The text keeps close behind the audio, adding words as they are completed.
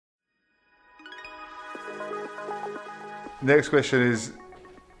Next question is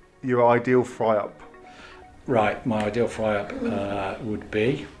your ideal fry-up. Right, my ideal fry-up would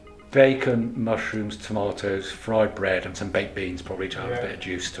be bacon, mushrooms, tomatoes, fried bread and some baked beans, probably to have a bit of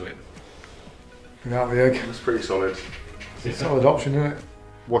juice to it. Without the egg. That's pretty solid. It's a solid option, isn't it?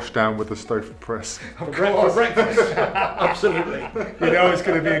 Washed down with the Stouffer press. For breakfast, absolutely. You know it's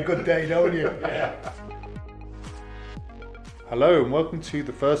going to be a good day, don't you? Yeah. Hello and welcome to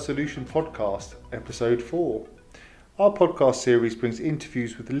the First Solution Podcast, Episode 4. Our podcast series brings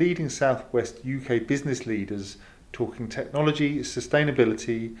interviews with the leading Southwest UK business leaders talking technology,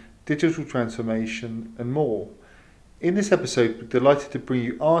 sustainability, digital transformation and more. In this episode, we're delighted to bring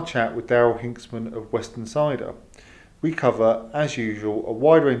you our chat with Daryl Hinksman of Western Cider. We cover, as usual, a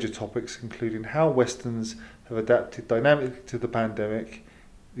wide range of topics including how Westerns have adapted dynamically to the pandemic,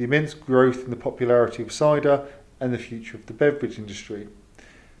 the immense growth in the popularity of cider and the future of the beverage industry.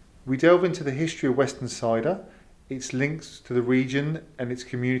 We delve into the history of Western Cider, its links to the region and its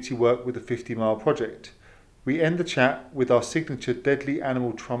community work with the 50 Mile Project. We end the chat with our signature deadly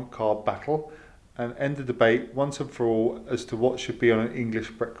animal trump card battle and end the debate once and for all as to what should be on an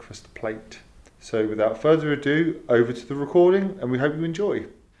English breakfast plate. So without further ado, over to the recording and we hope you enjoy.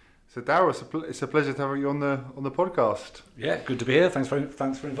 So Daryl, it's a pleasure to have you on the podcast. Yeah, good to be here. Thanks for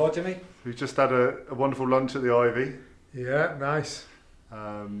inviting me. We've just had a wonderful lunch at the Ivy. Yeah, nice.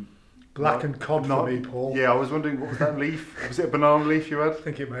 Blackened cod for me, Paul. Yeah, I was wondering, what was that leaf? Was it a banana leaf you had? I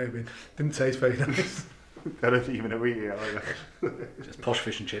think it may have been. Didn't taste very nice. I don't think you're going to eat it either. Just posh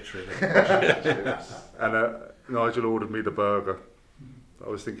fish and chips, really. And Nigel ordered me the burger. I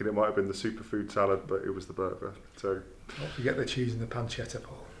was thinking it might have been the superfood salad, but it was the burger. So don't forget the cheese and the pancetta,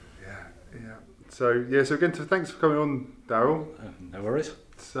 Paul. Yeah. So again, thanks for coming on, Daryl. No worries.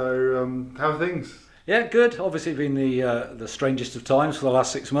 So how are things? Yeah, good. Obviously been the strangest of times for the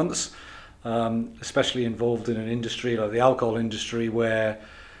last 6 months, especially involved in an industry like the alcohol industry where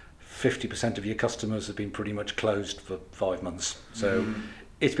 50% of your customers have been pretty much closed for 5 months. So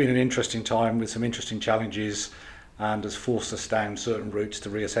it's been an interesting time with some interesting challenges and has forced us down certain routes to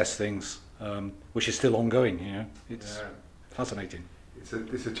reassess things, which is still ongoing. You know, it's fascinating.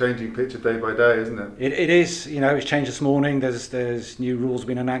 It's a changing picture day by day, isn't it? It is. You know, it's changed this morning. There's new rules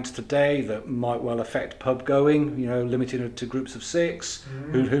being announced today that might well affect pub going. You know, limited it to groups of 6.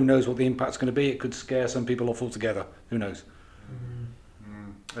 Who knows what the impact's going to be? It could scare some people off altogether. Who knows?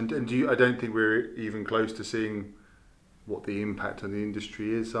 And I don't think we're even close to seeing what the impact on the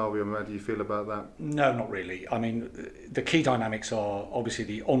industry is, are we? How do you feel about that? No, not really. I mean, the key dynamics are obviously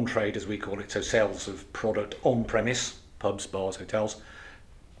the on-trade, as we call it, so sales of product on-premise, pubs, bars, hotels,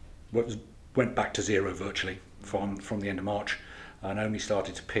 went back to zero virtually from the end of March and only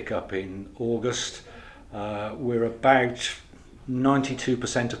started to pick up in August. We're about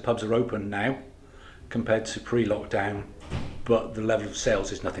 92% of pubs are open now compared to pre-lockdown, but the level of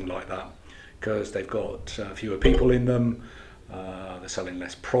sales is nothing like that because they've got fewer people in them, they're selling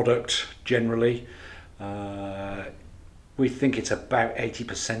less product generally. We think it's about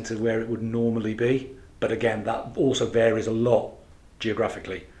 80% of where it would normally be, but again that also varies a lot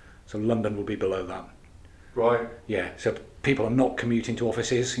geographically. So London will be below that. Right. Yeah. So people are not commuting to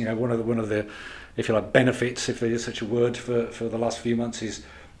offices. You know, one of the, if you like, benefits, if there is such a word, for the last few months is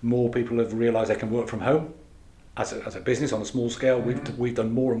more people have realised they can work from home as a business on a small scale. We've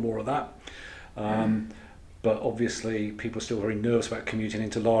done more and more of that. But obviously people are still very nervous about commuting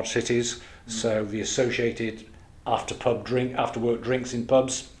into large cities. So the associated after work drinks in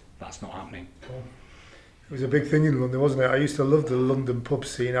pubs, that's not happening. Cool. It was a big thing in London, wasn't it? I used to love the London pub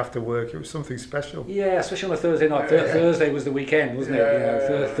scene after work. It was something special. Yeah, especially on a Thursday night. Thursday was the weekend, wasn't it? You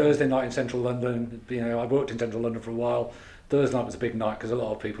know, Thursday night in central London. You know, I worked in central London for a while. Thursday night was a big night because a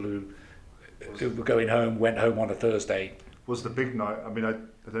lot of people who were going home went home on a Thursday. Was the big night? I mean, I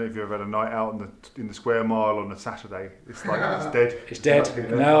don't know if you ever had a night out in the Square Mile on a Saturday. It's like it's dead. It's dead.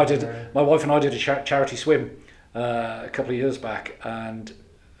 No, I did. My wife and I did a charity swim a couple of years back, and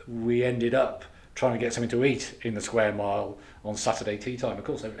we ended up trying to get something to eat in the Square Mile on Saturday tea time. Of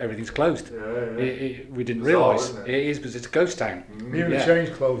course, everything's closed. We didn't realise it is because it's a ghost town. Even the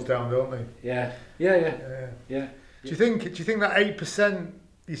Change closed down, don't they? Yeah. Do you think that 8%?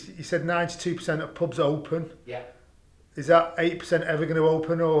 You said 92% of pubs open. Yeah. Is that 8% ever going to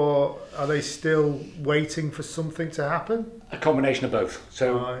open, or are they still waiting for something to happen? A combination of both.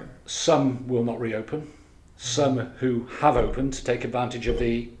 So some will not reopen. Some who have opened to take advantage of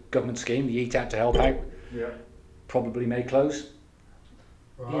the government scheme, the Eat Out to Help Out, probably may close.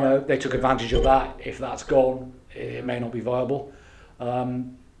 Right. You know, they took advantage of that. If that's gone, it may not be viable.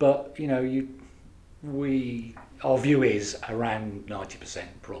 But you know, our view is around 90%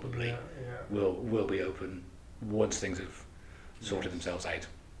 probably will be open once things have sorted themselves out.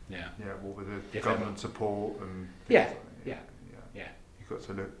 Yeah. Yeah, what with the If government support and Yeah, things like that. yeah. You've got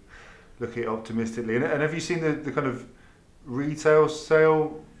to look at it optimistically. And have you seen the kind of retail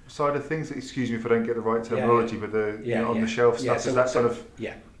sale side of things? Excuse me if I don't get the right terminology, but on the shelf stuff, so is that kind of...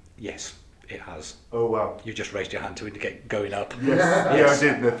 Yes, it has. Oh, wow. You just raised your hand to indicate going up. Yes, yeah, I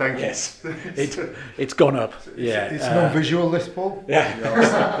did. No, thank you. Yes, it's gone up. Yeah, It's non-visual, this, Paul.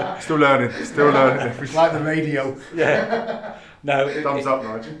 Yeah, Still learning. It's like the radio. yeah. No, Thumbs up,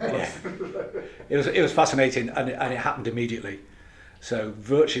 Nigel. Yeah. It was fascinating, and it happened immediately. So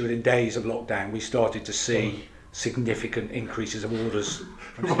virtually within days of lockdown, we started to see significant increases of orders.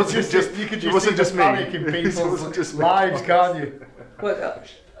 You could just see the panic in people's lives, can't you? Well,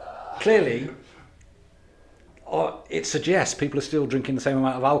 clearly, it suggests people are still drinking the same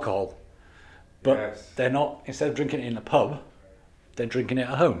amount of alcohol, but they're not. Instead of drinking it in a pub, they're drinking it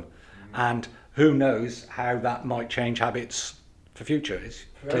at home, and who knows how that might change habits for future.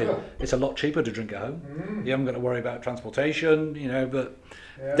 It's a lot cheaper to drink at home. You haven't got to worry about transportation, but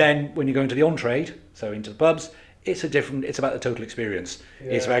then when you go into the on-trade, so into the pubs, it's about the total experience.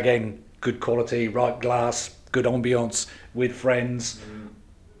 It's about getting good quality, right glass, good ambience with friends.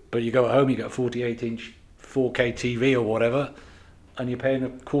 But you go at home, you get a 48-inch 4K TV or whatever, and you're paying a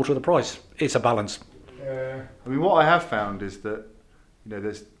quarter of the price. It's a balance. I mean, what I have found is that,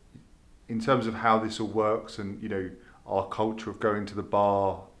 there's, in terms of how this all works and, our culture of going to the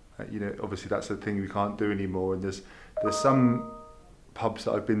bar, obviously that's a thing we can't do anymore. And there's some pubs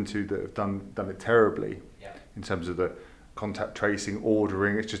that I've been to that have done it terribly in terms of the contact tracing,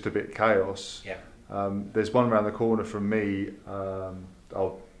 ordering. It's just a bit chaos. There's one around the corner from me.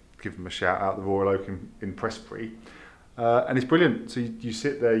 I'll give them a shout out, the Royal Oak in Prestbury. And it's brilliant. So you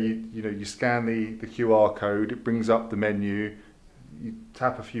sit there, you scan the QR code, it brings up the menu, you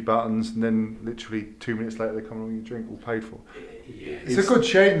tap a few buttons, and then literally 2 minutes later they come along and your drink all paid for. It's a good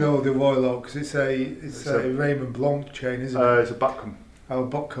chain though, the Royal Oak, because it's a Raymond Blanc chain, isn't it? It's a Buckham. Oh,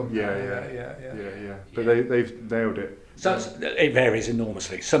 Buckham. Yeah. But they've nailed it. So it varies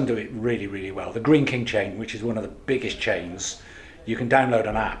enormously. Some do it really, really well. The Green King chain, which is one of the biggest chains, you can download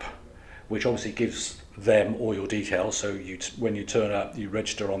an app, which obviously gives them all your details. So when you turn up, you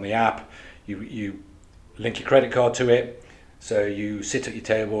register on the app, you link your credit card to it. So you sit at your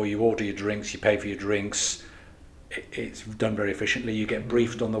table, you order your drinks, you pay for your drinks. It's done very efficiently. You get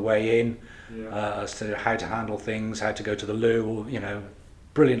briefed on the way in as to how to handle things, how to go to the loo.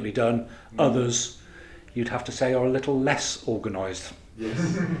 Brilliantly done. Others, you'd have to say, are a little less organised.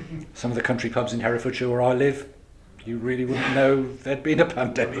 Yes. Some of the country pubs in Herefordshire where I live, you really wouldn't know there'd been a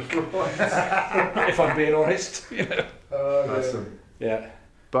pandemic. If I'm being honest, Yeah.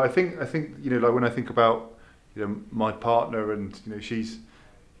 But I think like when I think about my partner and she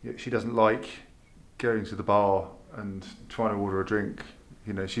doesn't like going to the bar and trying to order a drink.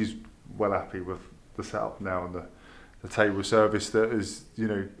 She's well happy with the setup now and the table service that is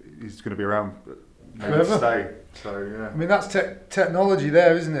is going to be around maybe to stay. So yeah. I mean that's technology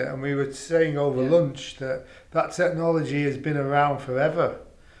there, isn't it? And we were saying over lunch that technology has been around forever.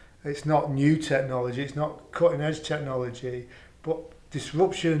 It's not new technology. It's not cutting edge technology, but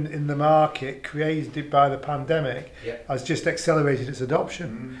disruption in the market created by the pandemic has just accelerated its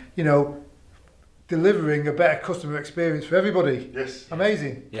adoption. Delivering a better customer experience for everybody. Yes.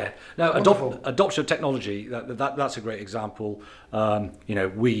 Amazing. Yeah. Now, adoption of technology, that's a great example.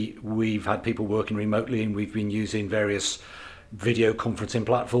 We've had people working remotely and we've been using various video conferencing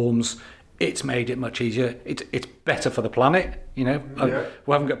platforms. It's made it much easier. It's better for the planet. We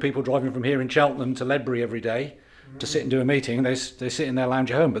haven't got people driving from here in Cheltenham to Ledbury every day to sit and do a meeting. They sit in their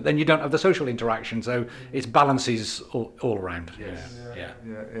lounge at home, but then you don't have the social interaction, so it's balances all around. Yes. Yeah.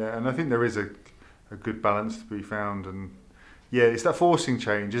 And I think there is a good balance to be found, and it's that forcing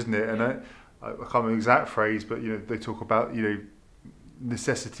change, isn't it? And I can't remember the exact phrase, but they talk about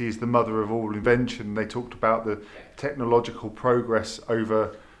necessity is the mother of all invention. They talked about the technological progress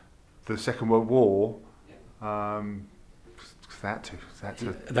over the Second World War. They had to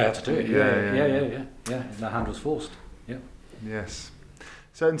do it. Yeah. The hand was forced. Yeah. Yes.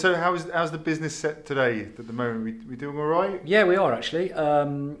 So how's the business set today at the moment? We doing all right? Yeah, we are actually.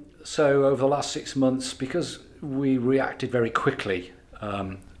 So over the last 6 months, because we reacted very quickly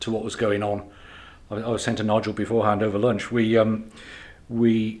to what was going on, I was saying to Nigel beforehand over lunch,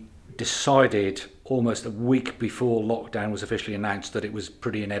 we decided almost a week before lockdown was officially announced that it was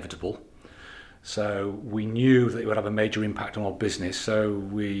pretty inevitable. So we knew that it would have a major impact on our business. So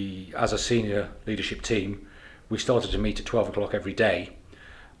we, as a senior leadership team, we started to meet at 12 o'clock every day.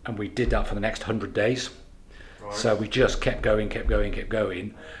 And we did that for the next 100 days. So we just kept going.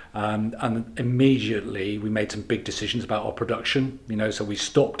 And immediately we made some big decisions about our production, so we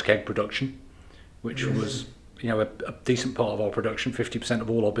stopped keg production, which was, a decent part of our production. 50% of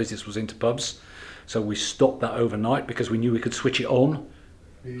all our business was into pubs. So we stopped that overnight because we knew we could switch it on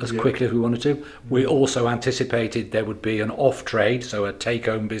as quickly as we wanted to. We also anticipated there would be an off-trade, so a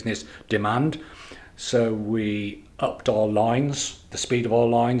take-home business demand. So we upped our lines, the speed of our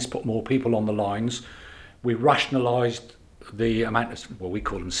lines, put more people on the lines. We rationalised the amount of, we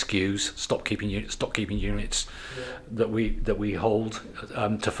call them SKUs, stock keeping units, that we hold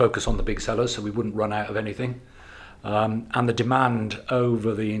to focus on the big sellers, so we wouldn't run out of anything. And the demand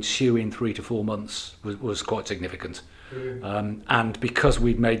over the ensuing 3 to 4 months was quite significant. And because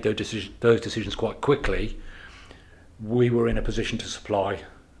we'd made those decisions quite quickly, we were in a position to supply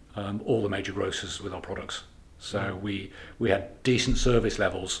all the major grocers with our products. So we had decent service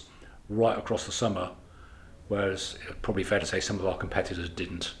levels right across the summer, whereas it's probably fair to say some of our competitors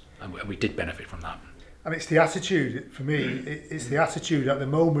didn't, and we did benefit from that. And it's the attitude, for me, it's the attitude at the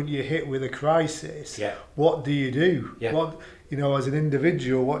moment you're hit with a crisis. Yeah. What do you do? Yeah. What, as an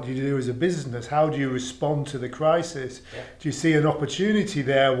individual, what do you do as a business? How do you respond to the crisis? Yeah. Do you see an opportunity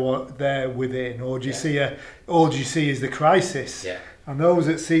there within, or do you see is the crisis? Yeah. And those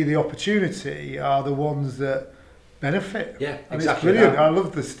that see the opportunity are the ones that benefit. Yeah, and exactly. It's brilliant. That. I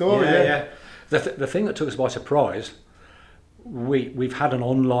love the story. Yeah. The thing that took us by surprise, we've had an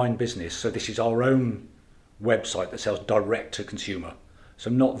online business, so this is our own website that sells direct to consumer, so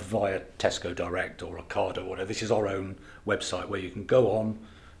not via Tesco Direct or Ocado or whatever. This is our own website where you can go on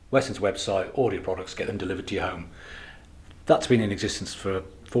Weston's website, order your products, get them delivered to your home. That's been in existence for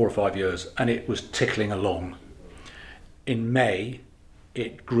 4 or 5 years, and it was tickling along. In May,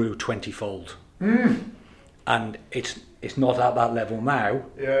 it grew 20-fold, and it's not at that level now.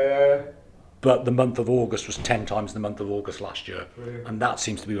 Yeah. But the month of August was 10 times the month of August last year. Brilliant. And that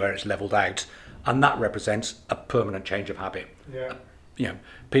seems to be where it's levelled out. And that represents a permanent change of habit. Yeah.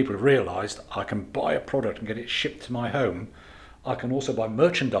 People have realised I can buy a product and get it shipped to my home. I can also buy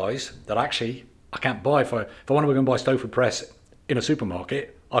merchandise that actually I can't buy. If I want to go and buy Stowford Press in a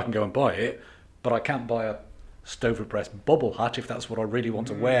supermarket, I can go and buy it. But I can't buy a Stowford Press bubble hat if that's what I really want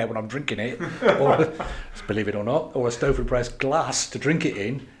to wear when I'm drinking it. Or, believe it or not, or a Stowford Press glass to drink it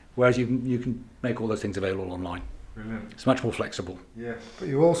in. Whereas you can make all those things available online. Brilliant. It's much more flexible. Yes. But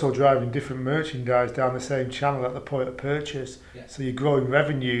you're also driving different merchandise down the same channel at the point of purchase. Yeah. So you're growing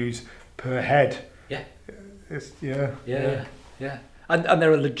revenues per head. Yeah. Yeah. And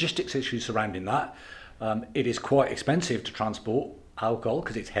there are logistics issues surrounding that. It is quite expensive to transport alcohol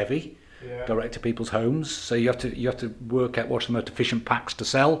because it's heavy, direct to people's homes. So you have to work out what's the most efficient packs to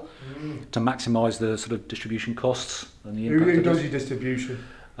sell to maximise the sort of distribution costs and the impact. Who does your distribution?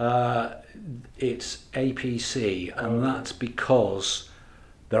 It's APC, and that's because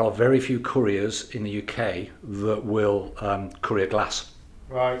there are very few couriers in the UK that will courier glass.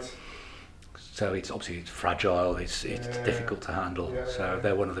 Right. So it's fragile, it's difficult to handle. So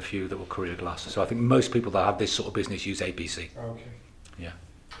they're one of the few that will courier glass. So I think most people that have this sort of business use APC. Okay. Yeah.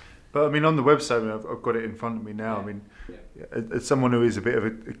 But I mean, on the website, I've got it in front of me now. I mean, as someone who is a bit of a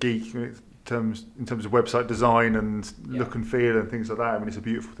geek in terms of website design and look and feel and things like that, I mean, it's a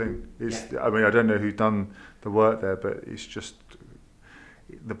beautiful thing. I mean, I don't know who's done the work there, but it's just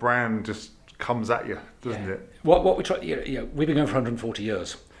the brand just comes at you, doesn't it? What we try, we've been going for 140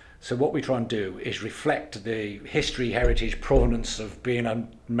 years. So what we try and do is reflect the history, heritage, provenance of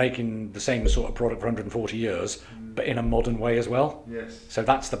making the same sort of product for 140 years, but in a modern way as well. Yes. So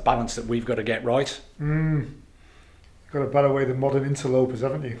that's the balance that we've got to get right. You've got a better way than modern interlopers,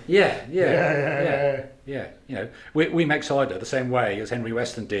 haven't you? Yeah. We make cider the same way as Henry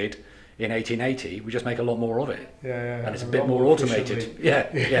Weston did in 1880. We just make a lot more of it. And it's a bit more automated.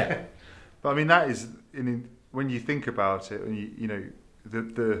 Yeah. But I mean, that is, when you think about it, and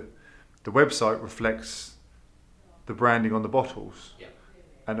the website reflects the branding on the bottles. Yeah.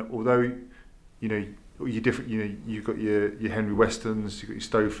 And although you're different, you've got your Henry Westons, you've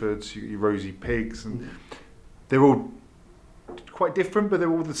got your Stowfords, you've got your Rosie Pigs, and they're all quite different, but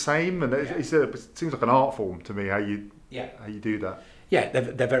they're all the same. And it seems like an art form to me how you do that. Yeah,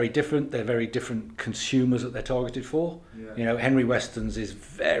 they're very different. They're very different consumers that they're targeted for. Yeah. Henry Weston's is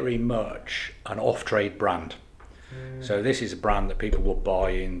very much an off-trade brand. So this is a brand that people will buy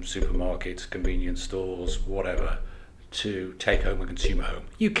in supermarkets, convenience stores, whatever, to take home and consume at home.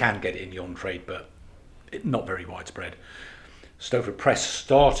 You can get it in the on-trade, but not very widespread. Stowford Press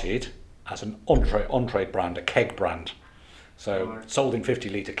started as an on-trade brand, a keg brand. So sold in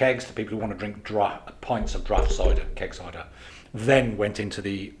 50-litre kegs to people who want to drink pints of draft cider, keg cider. Then went into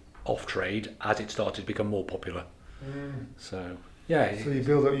the off trade as it started to become more popular. So yeah, So you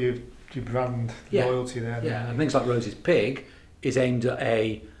build up your brand Yeah. loyalty there. yeah, and things like Rose's Pig is aimed at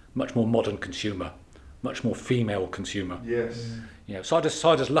a much more modern consumer, much more female consumer. Yes. You know,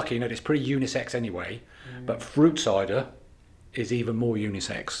 cider's lucky in that it's pretty unisex anyway, but fruit cider is even more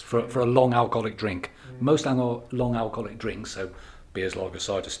unisex for a long alcoholic drink. Most long alcoholic drinks, so beers, lager,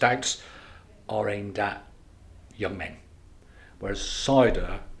 cider, stouts, are aimed at young men, whereas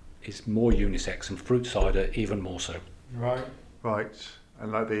cider is more unisex and fruit cider even more so. Right. Right.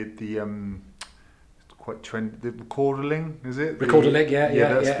 And like the quite trendy, the Rekorderling, is it? Rekorderlig, yeah.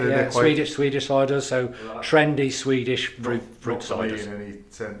 They're quite Swedish ciders, so trendy Swedish fruit not for me ciders. in any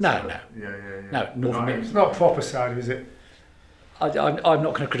sense. No, but no. Yeah. No, nor for me. It's not proper cider, is it? I'm not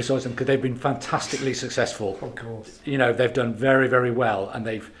going to criticise them because they've been fantastically successful. Of course. You know, they've done very, very well, and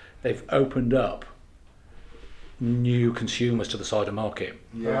they've opened up new consumers to the cider market.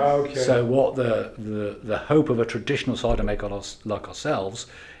 Yeah. Okay. So what the hope of a traditional cider maker like ourselves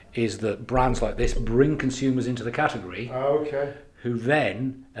is that brands like this bring consumers into the category, Okay. who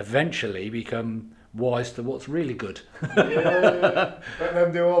then eventually become wise to what's really good. Yeah. Let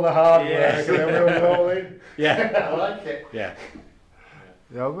them do all the hard work, Yes. and then we'll roll in. Yeah, I like it. yeah.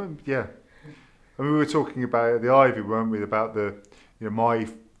 Yeah. I mean, we were talking about the Ivy, weren't we? About my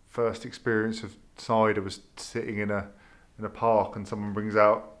first experience of cider was sitting in a park, and someone brings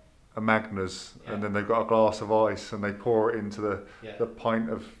out a Magners, and then they've got a glass of ice, and they pour it into the pint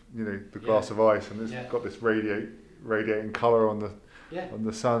of the glass of ice, and it's got this radiating colour on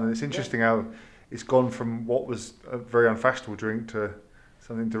the sun, and it's interesting how it's gone from what was a very unfashionable drink to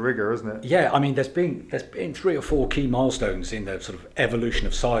something de rigueur, isn't it? Yeah, I mean, there's been 3 or 4 key milestones in the sort of evolution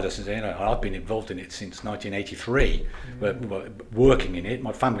of cider. Since I've been involved in it since 1983, working in it.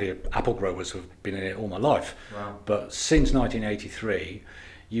 My family are apple growers who've been in it all my life. Wow. But since 1983,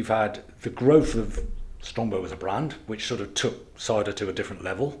 you've had the growth of Strongbow as a brand, which sort of took cider to a different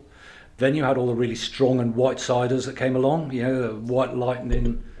level. Then you had all the really strong and white ciders that came along. The White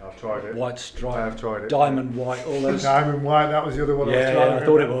Lightning, I've tried it. White Stripe, I have tried it. Diamond White, all those. Diamond White, that was the other one. I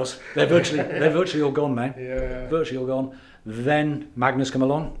thought it was. They're virtually all gone, man. Yeah. Virtually all gone. Then Magners come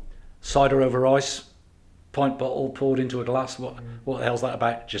along, cider over ice, pint bottle poured into a glass. What the hell's that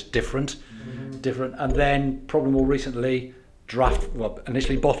about? Just different. And then probably more recently,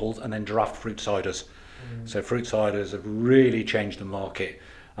 initially bottled and then draft fruit ciders. So fruit ciders have really changed the market,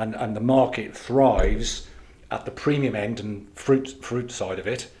 and the market thrives at the premium end and fruit side of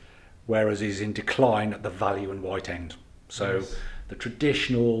it, whereas is in decline at the value and white end. So the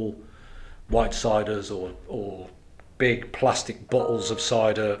traditional white ciders or big plastic bottles of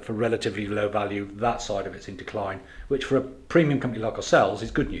cider for relatively low value, that side of it's in decline, which for a premium company like ourselves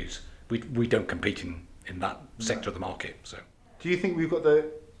is good news. We don't compete in that sector of the market. So Do you think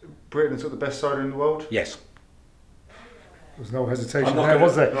Britain's got the best cider in the world? yes, There's no hesitation I'm not there, gonna-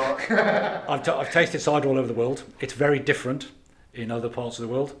 was there? I've tasted cider all over the world. It's very different in other parts of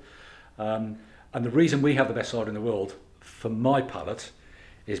the world. And the reason we have the best cider in the world, for my palate,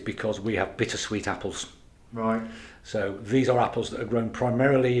 is because we have bittersweet apples. Right. So these are apples that are grown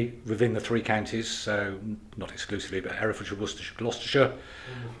primarily within the 3 counties, so not exclusively, but Herefordshire, Worcestershire, Gloucestershire.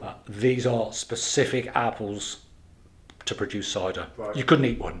 These are specific apples to produce cider. Right. You couldn't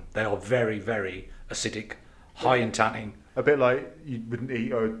eat one. They are very, very acidic, high in tannin. A bit like you wouldn't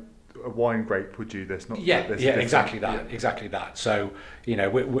eat a wine grape, would you? There's not. Yeah, there's yeah, different- exactly that, exactly that. So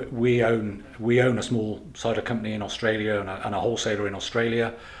we own a small cider company in Australia and a wholesaler in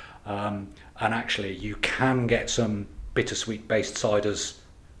Australia, and actually you can get some bittersweet based ciders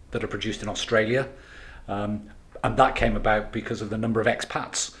that are produced in Australia, and that came about because of the number of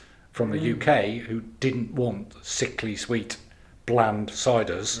expats from the UK who didn't want sickly sweet, bland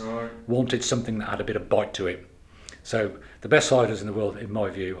ciders, Right. wanted something that had a bit of bite to it. So the best ciders in the world, in my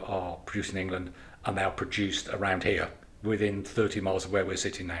view, are produced in England, and they are produced around here, within 30 miles of where we're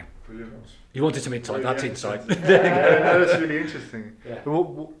sitting now. Brilliant. You wanted some insight? That's Yeah. insight. Yeah, that's really interesting. Yeah.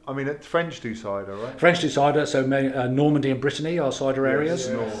 I mean, French do cider, right? French do cider, so Normandy and Brittany are cider areas.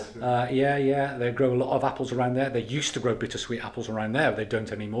 Yes. Yeah, they grow a lot of apples around there. They used to grow bittersweet apples around there, but they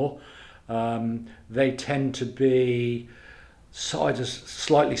don't anymore. They tend to be ciders,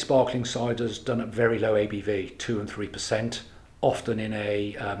 slightly sparkling ciders done at very low ABV, 2 and 3%, often in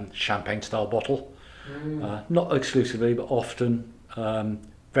a champagne style bottle. Not exclusively, but often.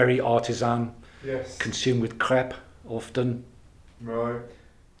 Very artisan, Yes. consumed with crepe often. Right.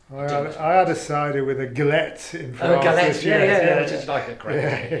 I had a cider with a galette in France. Galette, this year. which is like a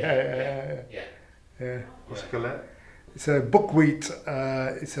crepe. Yeah. What's galette? It's a buckwheat.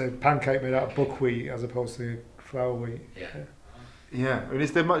 It's a pancake made out of buckwheat as opposed to flour wheat. Yeah. Yeah, and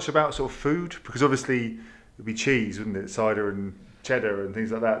is there much about sort of food? Because obviously it'd be cheese, wouldn't it? Cider and cheddar and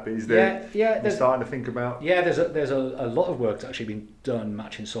things like that. But is there? You're starting to think about. Yeah, there's a lot of work that's actually been done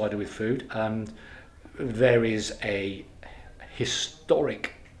matching cider with food, and there is a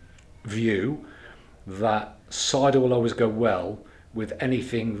historic view that cider will always go well with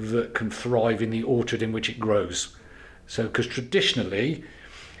anything that can thrive in the orchard in which it grows. So, because traditionally,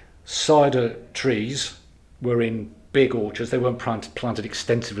 cider trees were in big orchards, they weren't planted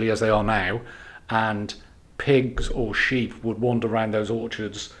extensively as they are now, and pigs or sheep would wander around those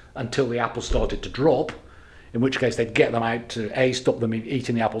orchards until the apples started to drop, in which case they'd get them out to A, stop them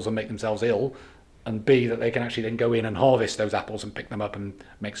eating the apples and make themselves ill, and B, that they can actually then go in and harvest those apples and pick them up and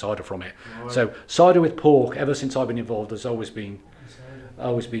make cider from it. Right. So cider with pork, ever since I've been involved, has always been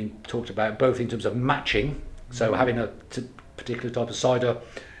talked about, both in terms of matching, so having a particular type of cider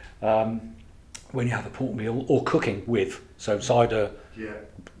when you have a pork meal, or cooking with, so cider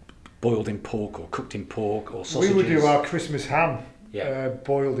boiled in pork or cooked in pork or sausages. We would do our Christmas ham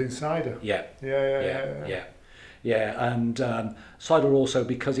boiled in cider. Yeah, and cider also,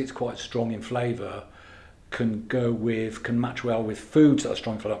 because it's quite strong in flavour, can match well with foods that are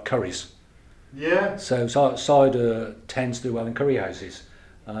strong for like curries. Yeah. So cider tends to do well in curry houses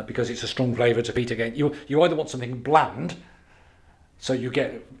because it's a strong flavour to compete against. You either want something bland, so you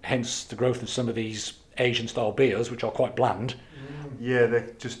get hence the growth of some of these Asian style beers, which are quite bland. Yeah, they're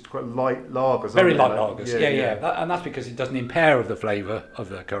just quite light lagers. Very light lagers, yeah. And that's because it doesn't impair the flavour of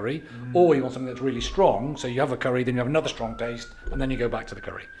the curry. Or you want something that's really strong, so you have a curry, then you have another strong taste, and then you go back to the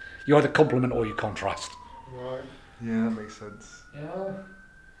curry. You either complement or you contrast. Right. Yeah, that makes sense. Yeah.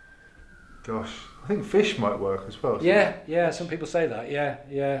 Gosh, I think fish might work as well. Yeah. Some people say that.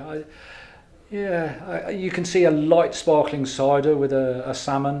 You can see a light sparkling cider with a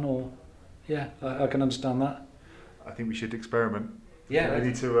salmon, or I can understand that. I think we should experiment. Yeah, we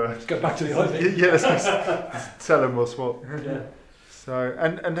need to let's go back to the idea. Yeah, let's tell them we'll swap. Yeah. So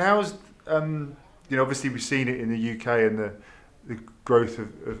and how's obviously we've seen it in the UK and the growth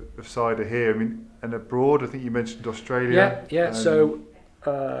of cider here. I mean, and abroad. I think you mentioned Australia. Yeah. So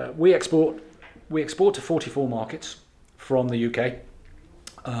we export to 44 markets from the UK.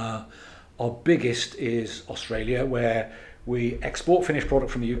 Our biggest is Australia, where we export finished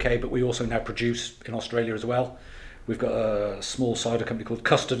product from the UK, but we also now produce in Australia as well. We've got a small cider company called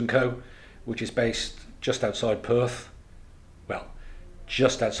Custard & Co, which is based just outside Perth. Well,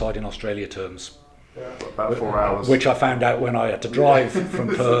 just outside in Australia terms. Yeah. About 4 hours. Which I found out when I had to drive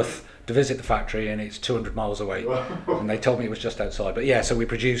from Perth to visit the factory, and it's 200 miles away. And they told me it was just outside. But yeah, so we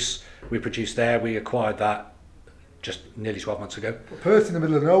produce there. We acquired that just nearly 12 months ago. Perth's in the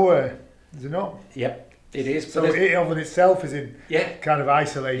middle of nowhere, is it not? Yep. It is. So it of itself is in kind of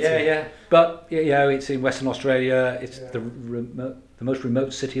isolated. Yeah. But it's in Western Australia. It's the most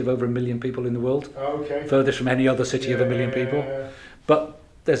remote city of over 1 million people in the world. Okay. Furthest from any other city of 1 million people. But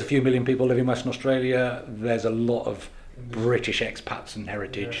there's a few million people living in Western Australia. There's a lot of British expats and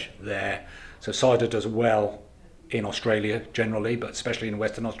heritage there. So cider does well in Australia generally, but especially in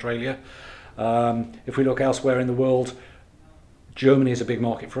Western Australia. If we look elsewhere in the world, Germany is a big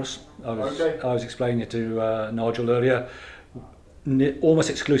market for us. I was explaining it to Nigel earlier, almost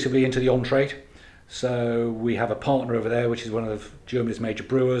exclusively into the on-trade. So we have a partner over there, which is one of Germany's major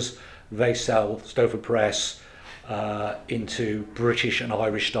brewers. They sell Stowford Press into British and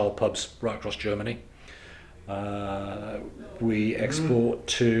Irish style pubs right across Germany. We export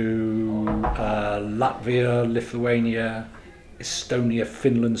to Latvia, Lithuania, Estonia,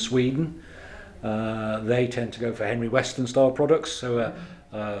 Finland, Sweden. They tend to go for Henry Weston style products, so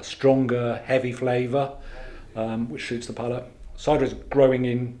a stronger, heavy flavour, which suits the palate. Cider is growing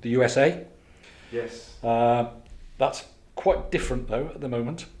in the USA. Yes. That's quite different though at the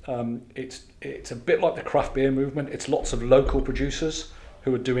moment. It's a bit like the craft beer movement. It's lots of local producers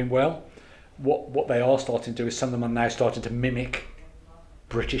who are doing well. What they are starting to do is some of them are now starting to mimic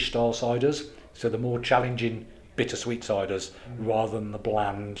British style ciders, so the more challenging bittersweet ciders rather than the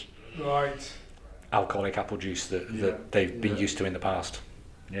bland alcoholic apple juice that they've been used to in the past.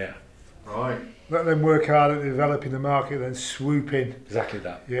 Yeah. Right. Let them work hard at developing the market, then swoop in. Exactly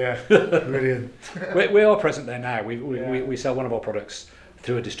that. Yeah, brilliant. we are present there now. We sell one of our products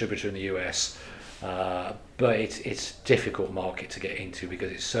through a distributor in the US, but it's a difficult market to get into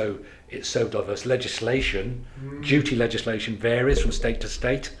because it's so diverse. Duty legislation varies from state to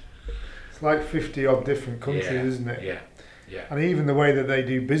state. It's like 50 odd different countries, isn't it? Yeah. And even the way that they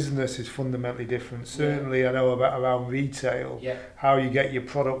do business is fundamentally different. Certainly, I know around retail, how you get your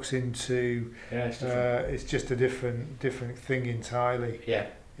products into. It's just a different thing entirely.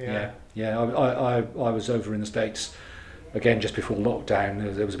 I was over in the States again, just before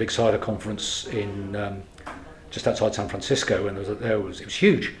lockdown, there was a big cider conference in just outside San Francisco, and it was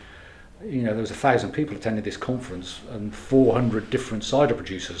huge. You know, there was 1,000 people attending this conference and 400 different cider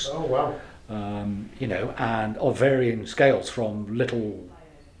producers. Oh wow! You know, and of varying scales, from little,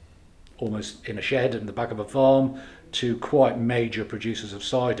 almost in a shed in the back of a farm, to quite major producers of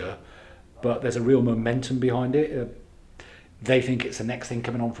cider. But there's a real momentum behind it. They think it's the next thing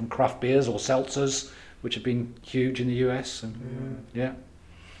coming on from craft beers or seltzers, which have been huge in the US. And yeah.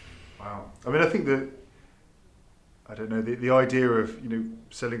 Wow. I mean, I think that, I don't know, the idea of, you know,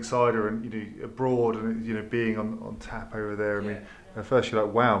 selling cider and, you know, abroad and, you know, being on tap over there. I mean, at first you're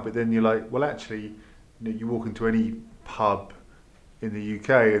like, wow, but then you're like, well, actually, you know, you walk into any pub in the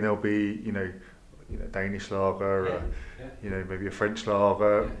UK and there'll be, you know, Danish lager, or, you know, maybe a French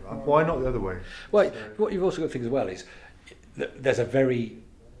lager. Why not the other way? Well, what you've also got to think as well is that there's a very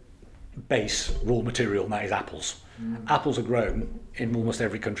base raw material, and that is apples. Apples are grown in almost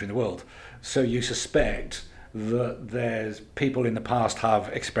every country in the world. So you suspect that there's people in the past have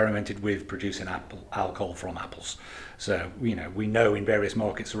experimented with producing alcohol from apples. So, you know, we know in various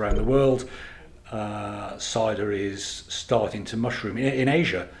markets around the world, cider is starting to mushroom. In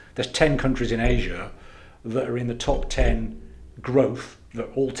Asia, there's 10 countries in Asia that are in the top 10 growth, that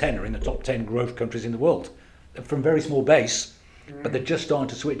all 10 are in the top 10 growth countries in the world. From very small base, but they're just starting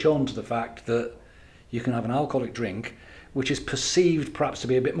to switch on to the fact that you can have an alcoholic drink which is perceived perhaps to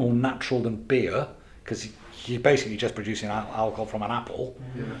be a bit more natural than beer, because you're basically just producing alcohol from an apple.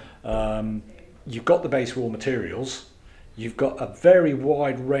 You've got the base raw materials, you've got a very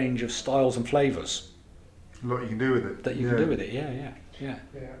wide range of styles and flavours. A lot you can do with it. That you can do with it, yeah. I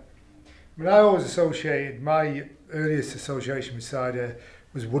mean, I always associated, my earliest association with cider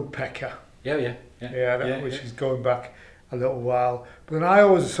was Woodpecker. Which is going back a little while. But then I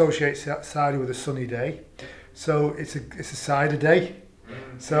always associate cider with a sunny day. So it's a cider day.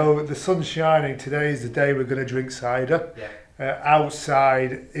 So the sun's shining. Today is the day we're going to drink cider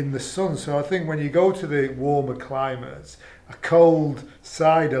outside in the sun. So I think when you go to the warmer climates, a cold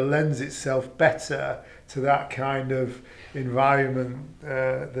cider lends itself better to that kind of environment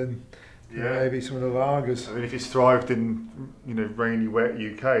than maybe some of the lagers. I mean, if it's thrived in, you know, rainy, wet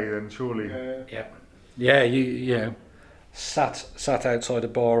UK, then surely. You know, sat outside a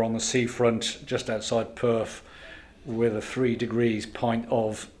bar on the seafront just outside Perth with a 3 degrees pint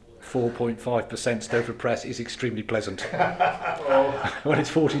of 4.5% Stowford Press is extremely pleasant. When it's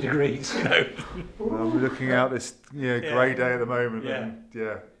 40 degrees, you know. Well, I'm looking out this grey day at the moment, and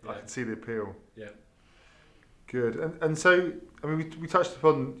I can see the appeal. Yeah. Good. And so, I mean, we touched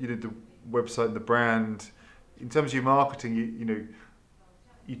upon, you know, the website and the brand. In terms of your marketing, you know,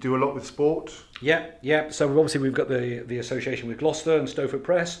 you do a lot with sport. Yeah. So obviously we've got the association with Gloucester and Stowford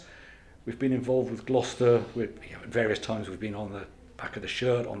Press. We've been involved with Gloucester at various times. We've been on the back of the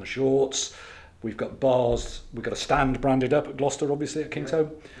shirt, on the shorts. We've got bars. We've got a stand branded up at Gloucester, obviously at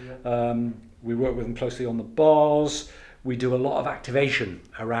Kingsholm. We work with them closely on the bars. We do a lot of activation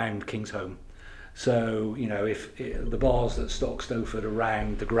around Kingsholm. So, you know, if the bars that stock Stowford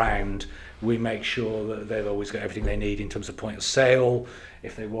around the ground, we make sure that they've always got everything they need in terms of point of sale.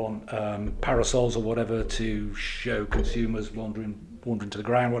 If they want parasols or whatever to show consumers wandering to the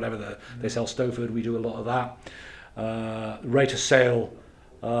ground, whatever they sell Stowford, we do a lot of that. Rate of sale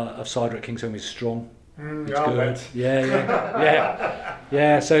of cider at Kingsholm is strong. It's good.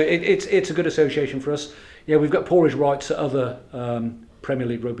 Yeah. So it's a good association for us. Yeah, we've got porridge rights at other Premier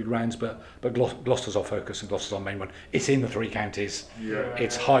League rugby rounds, but Gloucester's our focus and Gloucester's our main one. It's in the 3 counties.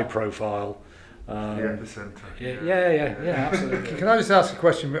 It's high profile. The centre. Yeah, absolutely. Can I just ask a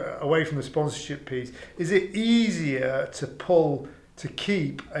question away from the sponsorship piece? Is it easier to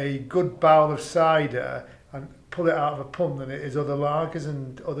keep a good barrel of cider and pull it out of a pump than it is other lagers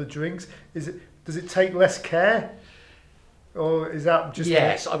and other drinks? Does it take less care? Or is that just...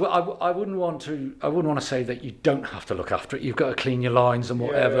 Yes, I wouldn't want to say that you don't have to look after it. You've got to clean your lines and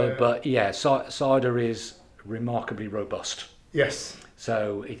whatever. But cider is remarkably robust. Yes.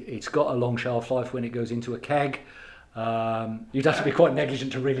 So it's got a long shelf life when it goes into a keg. You'd have to be quite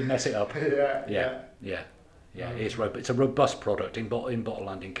negligent to really mess it up. Yeah. It's a robust product in bottle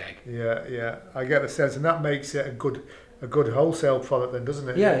and in keg. Yeah. I get the sense, and that makes it a good wholesale product, then, doesn't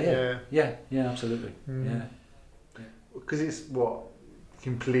it? Yeah, absolutely. Yeah. Because it's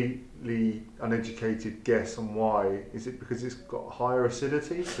completely uneducated guess on why. Is it because it's got higher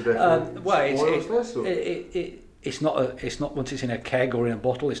acidity, so therefore it's not once it's in a keg or in a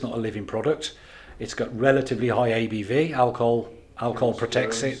bottle, it's not a living product. It's got relatively high ABV. Alcohol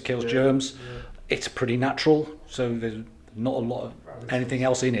protects it, kills germs. It's pretty natural, so there's not a lot of anything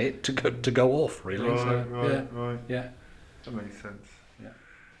else in it to go off, really. Right. That makes sense. Yeah.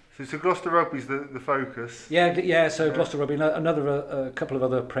 So Gloucester Rugby's the focus. Yeah. So Gloucester Rugby, a couple of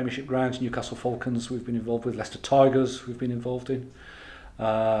other Premiership grounds. Newcastle Falcons we've been involved with. Leicester Tigers we've been involved in.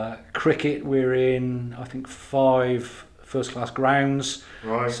 Cricket we're in, I think, 5 first-class grounds.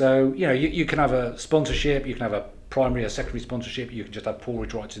 Right. So you can have a sponsorship, you can have a primary or secondary sponsorship. You can just have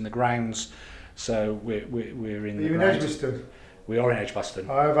porridge rights in the grounds. So we're in. Are you in Edgbaston? We are in Edgbaston.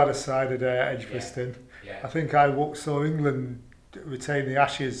 I've had a cider day at Edgbaston. Yeah. I think I saw England retain the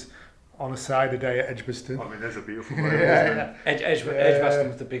Ashes on a cider day at Edgbaston. I mean, there's a beautiful way, isn't it? Edgbaston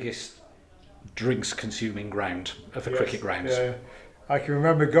is the biggest drinks consuming ground of the cricket grounds. Yeah. I can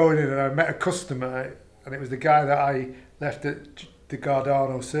remember going in and I met a customer, and it was the guy that I left at the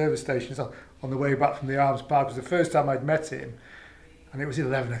Gardano service station on the way back from the Arms Bar. It was the first time I'd met him, and it was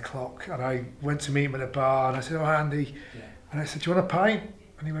 11 o'clock, and I went to meet him at a bar, and I said, "Oh, Andy," and I said, "Do you want a pint?"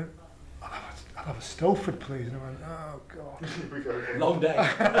 And he went, I'll have a Stowford, please. And I went, "Oh, God." Long day.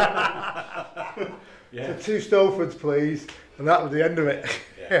 So 2 Stowfords, please. And that was the end of it.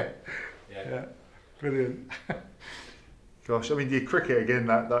 Yeah. Brilliant. Gosh, I mean, the cricket again,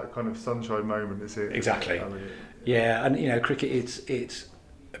 that kind of sunshine moment, is it? Exactly. I mean, Yeah, and cricket, it's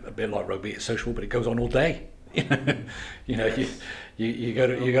a bit like rugby. It's social, but it goes on all day. You go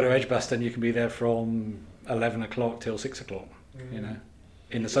to Edgbaston, you can be there from 11 o'clock till 6 o'clock.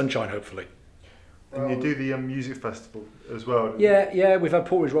 In the sunshine, hopefully. And you do the music festival as well. Yeah, we've had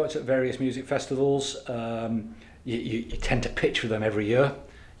porridge rights at various music festivals. You tend to pitch for them every year.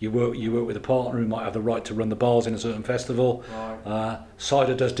 You work with a partner who might have the right to run the bars in a certain festival. Right.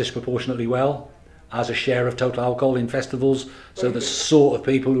 Cider does disproportionately well as a share of total alcohol in festivals. So the sort of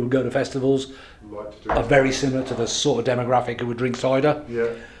people who would go to festivals are very similar to the sort of demographic who would drink cider.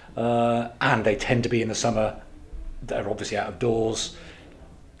 Yeah. And they tend to be in the summer. They're obviously out of doors.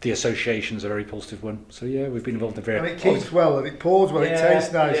 The association's a very positive one. So yeah, we've been involved in And it keeps well, and it pours well, it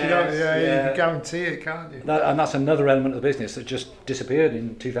tastes nice. You can guarantee it, can't you? And that's another element of the business that just disappeared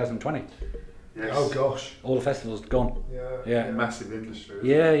in 2020. Yes. Oh gosh. All the festivals gone. Yeah. Massive industry.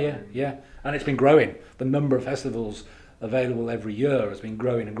 Yeah. And it's been growing. The number of festivals available every year has been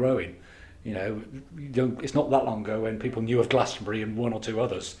growing and growing. It's not that long ago when people knew of Glastonbury and 1 or 2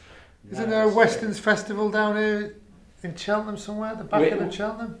 others. Isn't there a Westerns festival down here in Cheltenham somewhere, the back end of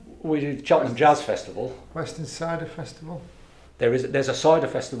Cheltenham? We do the Cheltenham Jazz Festival. Western Cider Festival. There's a cider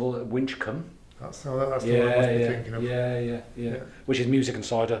festival at Winchcombe. That's the one I must be thinking of. Yeah. Which is music and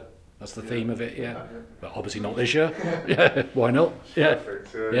cider. That's the theme of it. Yeah. But obviously not this year. Yeah. Why not? Yeah.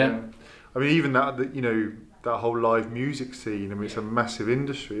 Perfect. Yeah. I mean, even that whole live music scene. I mean, it's a massive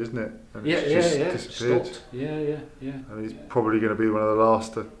industry, isn't it? And it's just disappeared. Stopped. Yeah. I mean, it's probably going to be one of the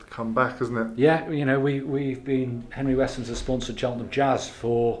last to come back, isn't it? Yeah, we've been, Henry Westons has sponsored Cheltenham Jazz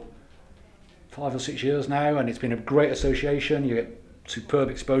for 5 or 6 years now, and it's been a great association. You get superb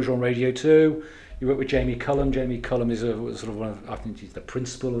exposure on Radio 2. You work with Jamie Cullum. Jamie Cullum is sort of one of, I think he's the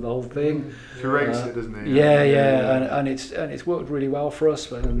principal of the whole thing. Curates it, doesn't he? Yeah. And it's worked really well for us,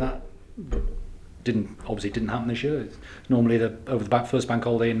 but that didn't happen this year. It's normally over the first bank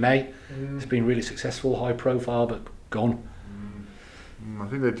holiday in May. It's been really successful, high profile, but gone. I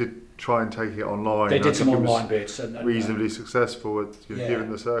think they did try and take it online. They did some online bits. And reasonably successful, given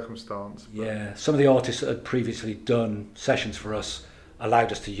the circumstance. But. Yeah, some of the artists that had previously done sessions for us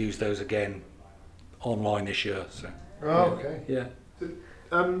allowed us to use those again online this year. So. Okay. Yeah.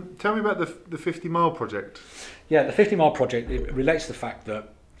 Tell me about the 50 Mile project. Yeah, the 50 Mile project, it relates to the fact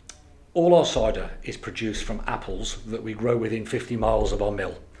that all our cider is produced from apples that we grow within 50 miles of our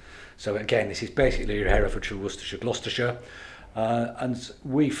mill. So again, this is basically Herefordshire, Worcestershire, Gloucestershire. And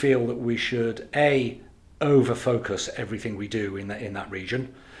we feel that we should over-focus everything we do in that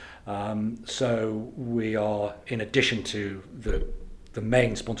region. So we are, in addition to the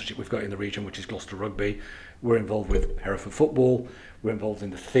main sponsorship we've got in the region, which is Gloucester Rugby, we're involved with Hereford Football, we're involved in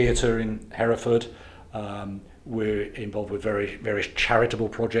the theatre in Hereford, we're involved with various charitable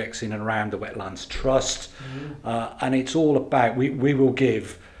projects in and around the Wetlands Trust, and it's all about, we will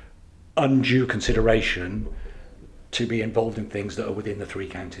give undue consideration to be involved in things that are within the 3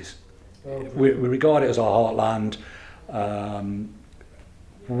 counties. We regard it as our heartland.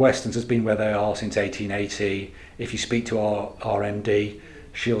 Westons has been where they are since 1880. If you speak to our MD,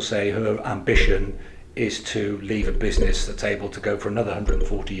 she'll say her ambition is to leave a business that's able to go for another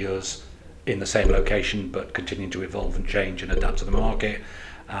 140 years in the same location, but continuing to evolve and change and adapt to the market.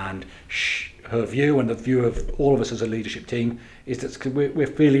 And her view, and the view of all of us as a leadership team, is that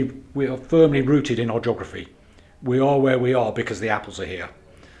we are firmly rooted in our geography. We are where we are because the apples are here.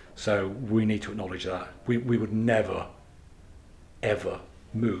 So we need to acknowledge that. We would never, ever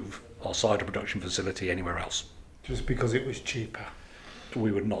move our cider production facility anywhere else. Just because it was cheaper.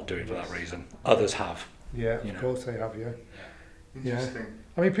 We would not do it for that reason. Others have. Yeah, You of know. course they have, yeah. Interesting.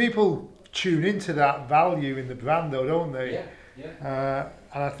 I mean, people tune into that value in the brand, though, don't they? And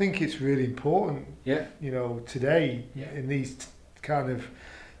I think it's really important, Yeah. you know, today in these kind of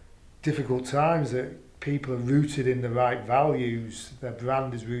difficult times that people are rooted in the right values. Their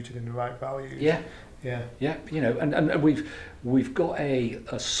brand is rooted in the right values. Yeah. Yeah. Yeah, you know, and we've got a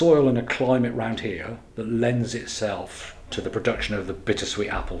soil and a climate round here that lends itself to the production of the bittersweet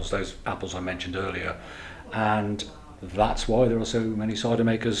apples, those apples I mentioned earlier, and that's why there are so many cider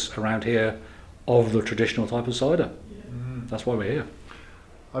makers around here of the traditional type of cider. That's why we're here.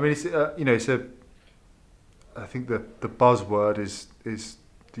 I mean, it's you know, I think the buzzword is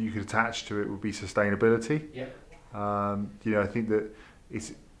that you could attach to it would be sustainability. Yeah. You know, I think that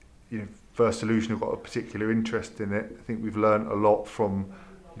it's, you know, First Solution have got a particular interest in it. I think we've learned a lot from.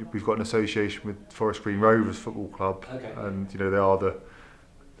 We've got an association with Forest Green Rovers Football Club, Okay. and you know they are the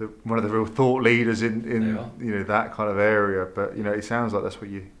one of the real thought leaders in you know that kind of area. But you know, it sounds like that's what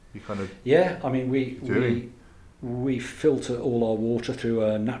you kind of. Yeah, I mean Doing. we filter all our water through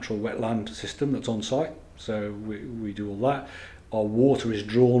a natural wetland system that's on site, so we do all that. Our water is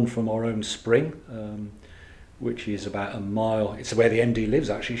drawn from our own spring, which is about a mile. It's where the MD lives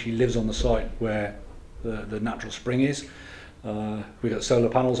actually. She lives on the site where the natural spring is. We've got solar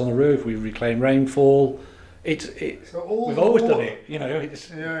panels on the roof. We reclaim rainfall. So We've always done it. You know, it's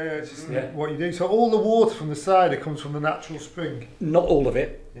It's just Yeah. what you do. So all the water from the cider comes from the natural spring. not all of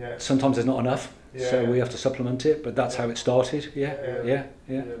it. Yeah. Sometimes there's not enough, so Yeah. we have to supplement it. But that's how it started. Yeah.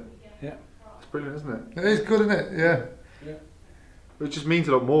 It's brilliant, isn't it? It is good, isn't it? Yeah. It just means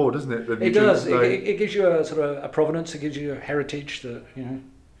a lot more, doesn't it? Than It you does. just, like- It gives you a sort of a provenance. It gives you a heritage that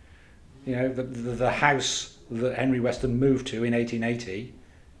the house that Henry Weston moved to in 1880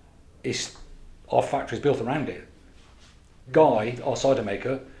 is our factory's built around it. Guy, our cider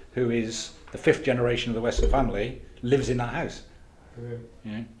maker, who is the 5th generation of the Weston family, lives in that house. Brilliant.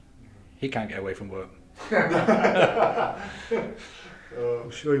 You know, he can't get away from work.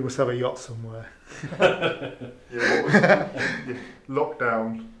 I'm sure you must have a yacht somewhere. Yeah, what was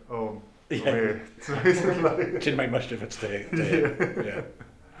lockdown from here. So it's like, Didn't make much difference to him. Yeah.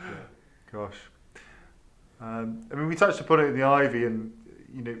 gosh. I mean, we touched upon it in the Ivy, and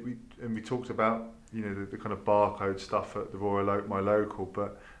you know, we talked about, you know, the kind of barcode stuff at the Royal Oak, my local.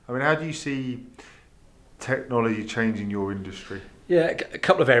 But I mean, how do you see technology changing your industry? Yeah, a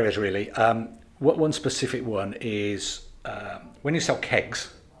couple of areas really. One specific one is when you sell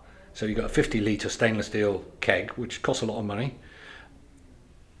kegs. So you've got a 50-litre stainless steel keg, which costs a lot of money.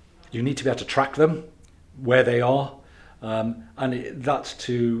 You need to be able to track them, where they are, that's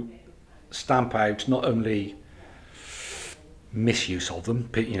to stamp out not only misuse of them.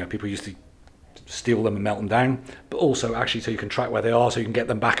 You know, people used to steal them and melt them down, but also actually so you can track where they are, so you can get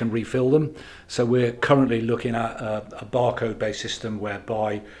them back and refill them. So we're currently looking at a barcode-based system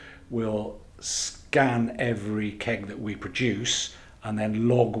whereby we'll scan every keg that we produce and then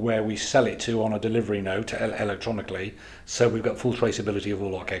log where we sell it to on a delivery note electronically, so we've got full traceability of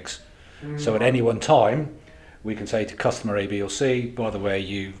all our kegs. So at any one time we can say to customer A, B or C, by the way,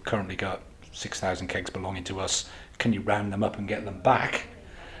 you've currently got 6,000 kegs belonging to us, can you round them up and get them back,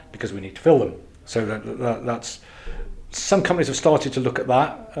 because we need to fill them. So that's some companies have started to look at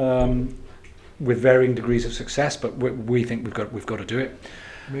that with varying degrees of success, but we think we've got to do it.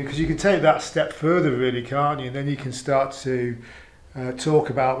 I mean, because you can take that step further, really, can't you? And then you can start to talk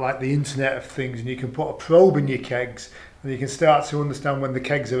about like the Internet of Things, and you can put a probe in your kegs, and you can start to understand when the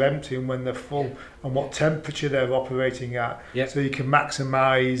kegs are empty and when they're full, and what temperature they're operating at. Yeah. So you can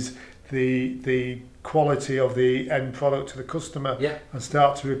maximise the quality of the end product to the customer, Yeah. and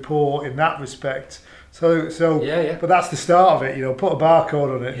start to report in that respect. So Yeah. but that's the start of it, you know, put a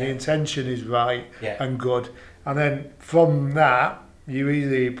barcode on it, Yeah. the intention is right Yeah. and good, and then from that you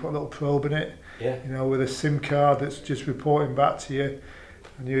easily put a little probe in it, Yeah. you know, with a SIM card that's just reporting back to you,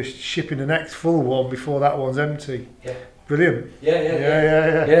 and you're shipping the next full one before that one's empty. Yeah. Brilliant. Yeah.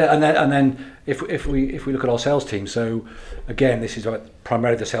 Yeah. And then if we look at our sales team, so again, this is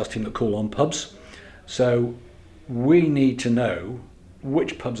primarily the sales team that call on pubs. So we need to know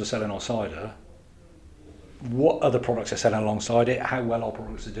which pubs are selling our cider, what other products are selling alongside it, how well our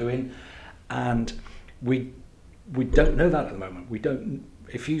products are doing, and we don't know that at the moment. We don't.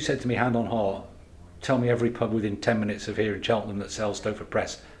 If you said to me, hand on heart, tell me every pub within 10 minutes of here in Cheltenham that sells Stowford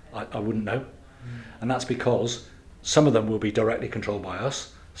Press, I wouldn't know. And that's because some of them will be directly controlled by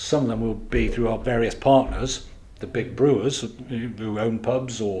us, some of them will be through our various partners, the big brewers who own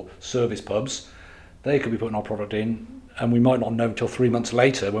pubs or service pubs, they could be putting our product in, and we might not know until 3 months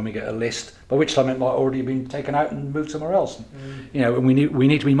later when we get a list, by which time it might already have been taken out and moved somewhere else. You know, and we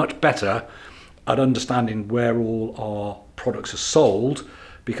need to be much better at understanding where all our products are sold,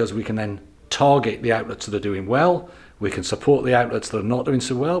 because we can then target the outlets that are doing well, we can support the outlets that are not doing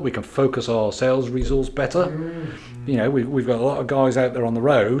so well, we can focus our sales resource better. You know, we've got a lot of guys out there on the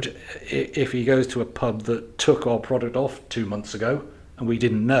road. If he goes to a pub that took our product off 2 months ago and we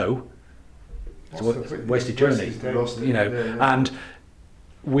didn't know, it's a wasted journey, you know, and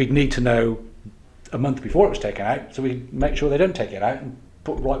we'd need to know a month before it was taken out, so we make sure they don't take it out and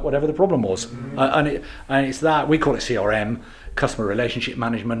put right whatever the problem was. And it's that, we call it CRM, customer relationship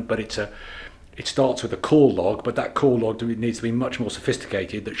management, but it starts with a call log, but that call log needs to be much more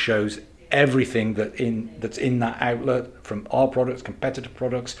sophisticated, that shows everything that's in that outlet, from our products, competitor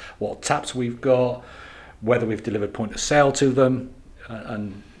products, what taps we've got, whether we've delivered point of sale to them,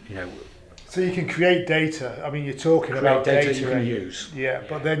 and you know. So you can create data. I mean, you're talking about data you can use. Yeah,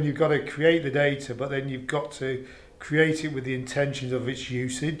 but then you've got to create the data, but then you've got to create it with the intentions of its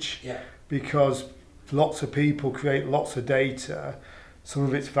usage. Yeah. Because lots of people create lots of data. Some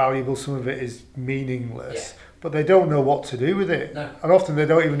of it's valuable, some of it is meaningless, but they don't know what to do with it. No. And often they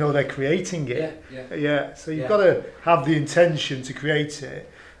don't even know they're creating it. Yeah. So you've got to have the intention to create it,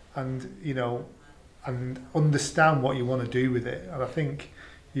 and you know, and understand what you want to do with it. And I think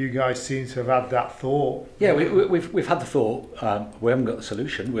you guys seem to have had that thought. Yeah, we've had the thought. We haven't got the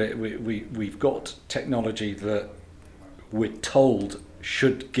solution. We've got technology that we're told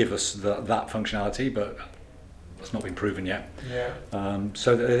should give us that functionality, but it's not been proven yet.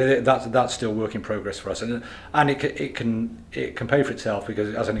 So that's still work in progress for us, and it can pay for itself,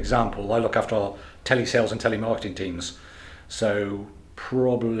 because, as an example, I look after our telesales and telemarketing teams. So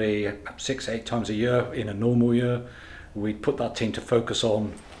probably 6-8 times a year in a normal year, we put that team to focus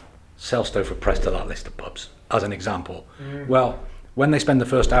on sell Stouffer Press to that list of pubs, as an example. Well, when they spend the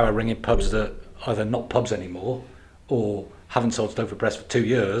first hour ringing pubs that either not pubs anymore or haven't sold Stouffer Press for 2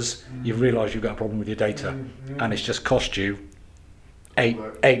 years, you've realised you've got a problem with your data, and it's just cost you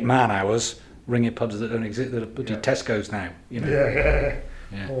eight man hours ringing pubs that don't exist, that are Tesco's now. You know.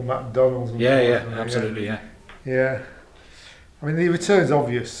 Or McDonald's. Absolutely. Yeah. I mean, the return's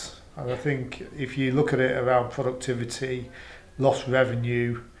obvious, and I think if you look at it around productivity, lost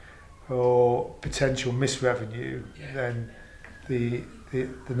revenue, or potential missed revenue, then the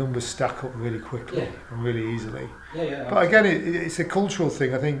numbers stack up really quickly and really easily. But again, it's a cultural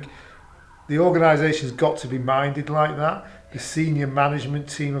thing. I think the organisation's got to be minded like that. The senior management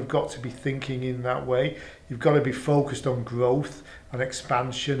team have got to be thinking in that way. You've got to be focused on growth and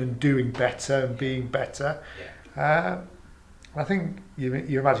expansion and doing better and being better. I think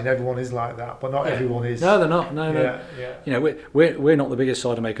you imagine everyone is like that, but not everyone is. No, they're not. No. You know, we're not the biggest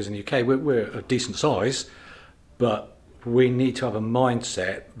cider makers in the UK. We're a decent size, but we need to have a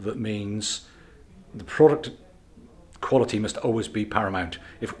mindset that means the product quality must always be paramount.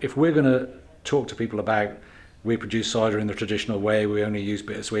 If we're going to talk to people about, we produce cider in the traditional way, we only use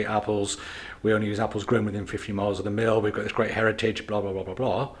bittersweet apples, we only use apples grown within 50 miles of the mill, we've got this great heritage, blah, blah, blah, blah,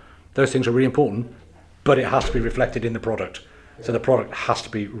 blah. Those things are really important, but it has to be reflected in the product. So the product has to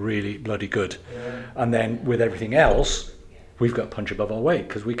be really bloody good. And then with everything else, we've got to punch above our weight,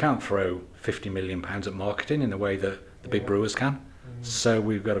 because we can't throw £50 million at marketing in the way that the big brewers can. So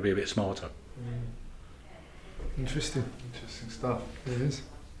we've got to be a bit smarter. Interesting stuff. It is.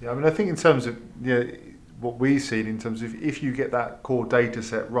 Yeah, I mean, I think in terms of what we've seen in terms of if you get that core data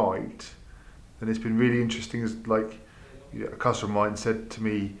set right, then it's been really interesting. As like a customer of mine said to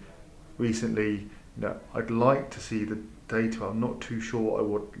me recently, I'd like to see the data, I'm not too sure what I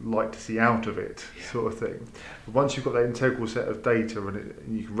would like to see out of it, sort of thing. But once you've got that integral set of data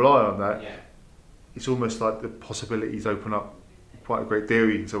and you can rely on that, it's almost like the possibilities open up quite a great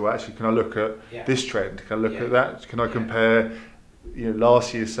theory. So actually, can I look at this trend? Can I look at that? Can I compare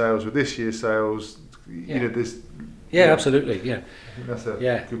last year's sales with this year's sales? This. Absolutely. I think that's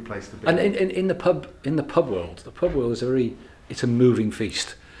a good place to be. And in the pub world, is it's a moving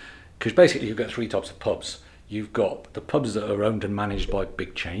feast, because basically you've got 3 types of pubs. You've got the pubs that are owned and managed by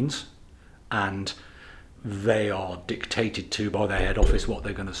big chains, and they are dictated to by their head office what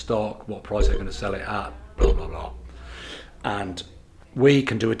they're going to stock, what price they're going to sell it at, blah, blah, blah. And we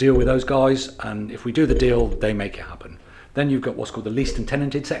can do a deal with those guys, and if we do the deal, they make it happen. Then you've got what's called the leased and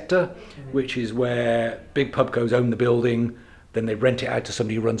tenanted sector, which is where big pubcos own the building, then they rent it out to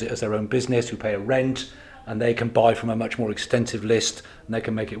somebody who runs it as their own business, who pay a rent, and they can buy from a much more extensive list, and they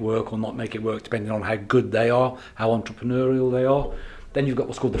can make it work or not make it work depending on how good they are, how entrepreneurial they are. Then you've got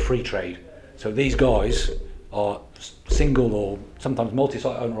what's called the free trade. So these guys are single or sometimes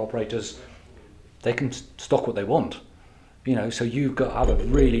multi-site owner operators they can stock what they want. So you've got to have a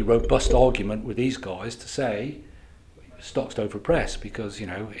really robust argument with these guys to say stock's overpriced because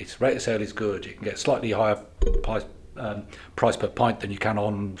its rate of sale is good. You can get slightly higher price per pint than you can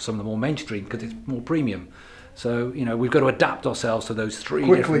on some of the more mainstream because it's more premium. So we've got to adapt ourselves to those three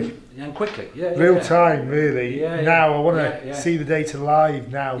quickly. Quickly, real time, really. Yeah, now I want to see the data live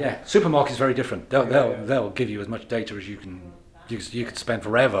now. Yeah, supermarkets very different. They'll give you as much data as you can. You could spend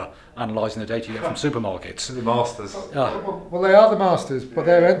forever analysing the data you get from supermarkets. The masters. Well, they are the masters, but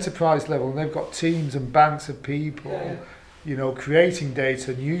they're enterprise level, and they've got teams and banks of people, creating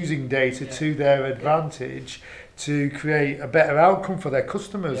data and using data to their advantage to create a better outcome for their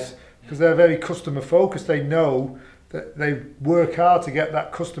customers. Because they're very customer focused. They know that they work hard to get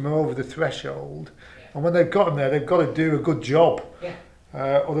that customer over the threshold, and when they've got them there, they've got to do a good job.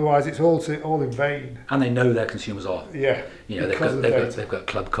 Otherwise, it's all in vain. And they know their consumers are. Yeah. They've got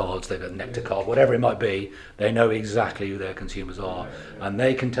club cards, they've got Nectar card, whatever it might be. They know exactly who their consumers are, and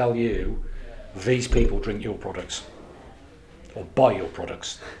they can tell you these people drink your products or buy your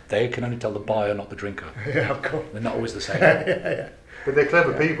products. They can only tell the buyer, not the drinker. Yeah, of course. They're not always the same. But they're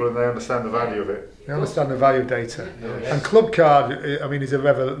clever people and they understand the value of it. They understand the value of data. And Club Card, is a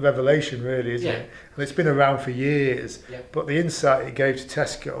revelation, really, isn't it? And it's been around for years. But the insight it gave to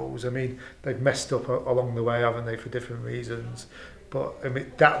Tesco's, they've messed up along the way, haven't they, for different reasons. But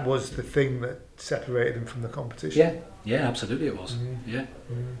that was the thing that separated them from the competition. Yeah, absolutely it was. Yeah.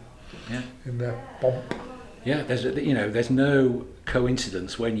 In their bump. Yeah, there's no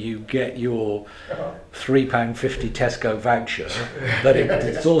coincidence when you get your £3.50 Tesco voucher that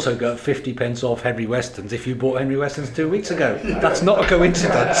it's also got 50 pence off Henry Weston's if you bought Henry Weston's 2 weeks ago. That's not a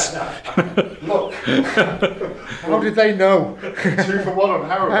coincidence. Look, how did they know? 2 for 1 on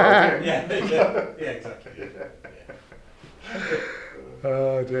Haribo. Yeah, exactly.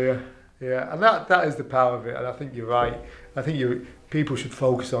 Oh dear. Yeah, and that is the power of it. And I think you're right. I think people should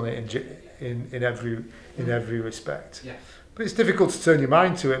focus on it in every respect. Yeah. But it's difficult to turn your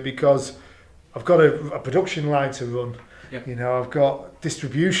mind to it because I've got a production line to run. Yep. I've got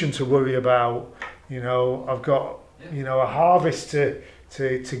distribution to worry about. I've got a harvest to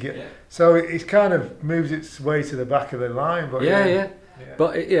get. Yeah. So it kind of moves its way to the back of the line. But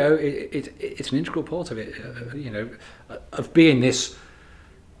But it's an integral part of it. Of being this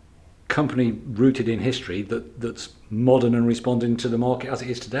company rooted in history that's modern and responding to the market as it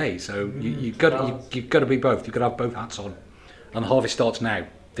is today. So you've got to be both. You've got to have both hats on. And the harvest starts now,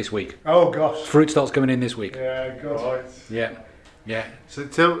 this week. Oh gosh. Fruit starts coming in this week. Yeah, gosh. Right. Yeah.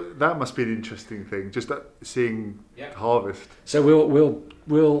 So that must be an interesting thing, just seeing harvest. So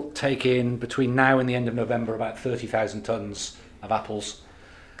we'll take in between now and the end of November about 30,000 tonnes of apples.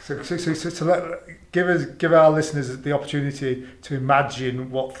 So give our listeners the opportunity to imagine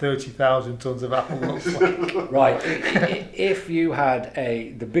what 30,000 tonnes of apple looks like. Right. If you had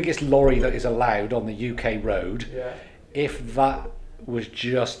the biggest lorry that is allowed on the UK road, if that was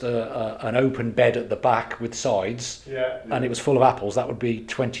just an open bed at the back with sides, and it was full of apples, that would be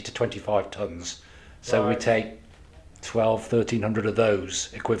 20 to 25 tonnes. So we take 1,300 of those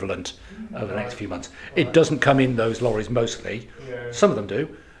equivalent over the next few months. It doesn't come in those lorries mostly. Some of them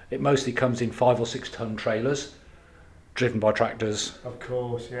do. It mostly comes in 5 or 6 ton trailers, driven by tractors. Of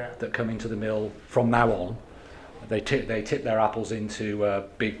course, that come into the mill from now on. They tip their apples into a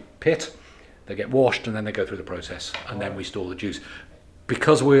big pit. They get washed and then they go through the process, and then we store the juice.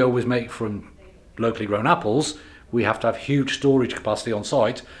 Because we always make from locally grown apples, we have to have huge storage capacity on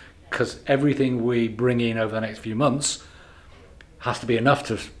site, because everything we bring in over the next few months has to be enough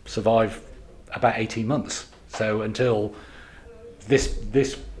to survive about 18 months. So until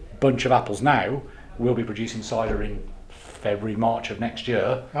this bunch of apples now, we'll be producing cider in February, March of next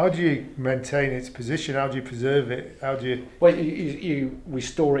year. How do you maintain its position? How do you preserve it? How do you? Well, we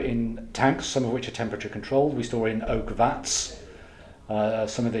store it in tanks, some of which are temperature controlled. We store it in oak vats.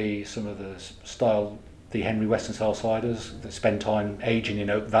 Some of the style, the Henry Weston style ciders that spend time aging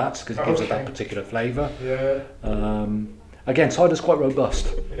in oak vats because it gives it that particular flavour. Again, cider's quite robust.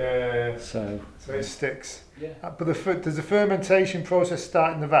 So it sticks. But does the fermentation process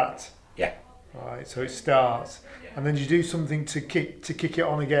start in the vat? Yeah. Right. So it starts, and then you do something to kick it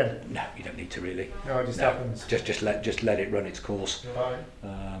on again. No, you don't need to really. No, it just happens. Just let it run its course. Right.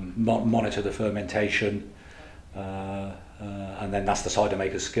 Monitor the fermentation. And then that's the cider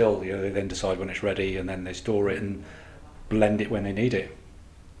maker's skill. They then decide when it's ready, and then they store it and blend it when they need it.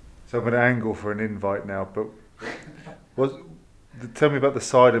 So I'm going to angle for an invite now, but tell me about the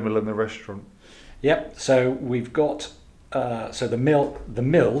cider mill and the restaurant. Yep. So we've got the mill. The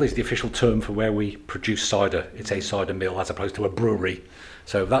mill is the official term for where we produce cider. It's a cider mill as opposed to a brewery.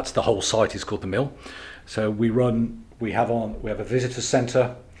 So that's the whole site is called the mill. So we have a visitor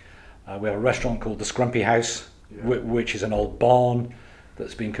centre. We have a restaurant called the Scrumpy House, which is an old barn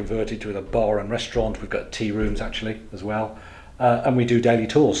that's been converted to a bar and restaurant. We've got tea rooms actually as well, and we do daily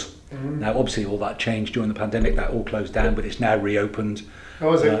tours. Now, obviously, all that changed during the pandemic. That all closed down, but it's now reopened.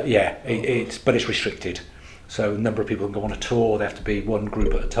 Oh, is it? But it's restricted. So a number of people can go on a tour. They have to be one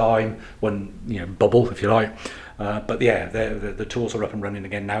group at a time, one bubble, if you like. But yeah, the tours are up and running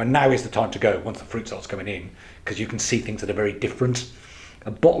again now, and now is the time to go once the fruit starts coming in, because you can see things that are very different.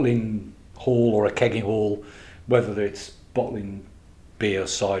 A bottling hall or a kegging hall, whether it's bottling beer,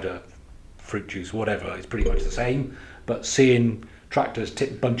 cider, fruit juice, whatever, it's pretty much the same. But seeing tractors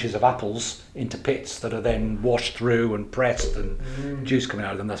tip bunches of apples into pits that are then washed through and pressed and juice coming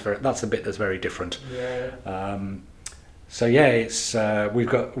out of them, that's the bit that's very different. So yeah, it's we've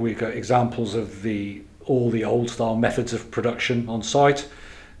got examples of all the old style methods of production on site.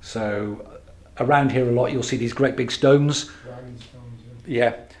 So around here a lot you'll see these great big stones.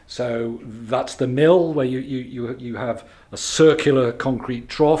 Yeah, so that's the mill, where you have a circular concrete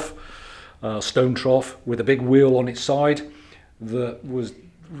trough, stone trough with a big wheel on its side that was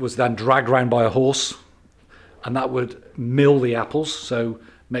then dragged around by a horse, and that would mill the apples, so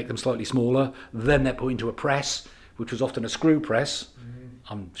make them slightly smaller. Then they're put into a press, which was often a screw press.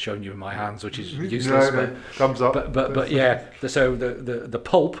 I'm showing you in my hands, which is useless. No, thumbs up. But yeah, so the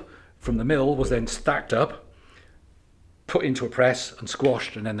pulp from the mill was then stacked up, put into a press and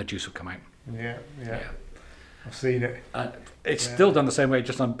squashed, and then the juice would come out. Yeah. I've seen it. And it's still done the same way,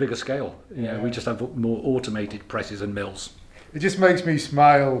 just on a bigger scale. We just have more automated presses and mills. It just makes me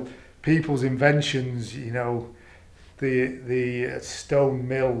smile. People's inventions, the stone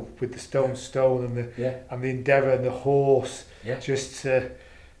mill with the stone and the endeavour and the horse, just to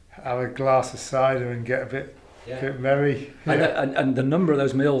have a glass of cider and get a bit merry. And the number of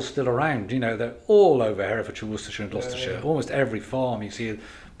those mills still around, they're all over Herefordshire, Worcestershire and Gloucestershire. Almost every farm you see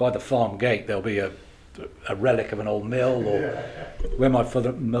by the farm gate there'll be a relic of an old mill. Or when my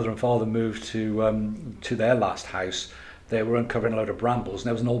mother and father moved to their last house, they were uncovering a load of brambles, and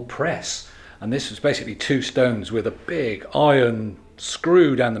there was an old press, and this was basically two stones with a big iron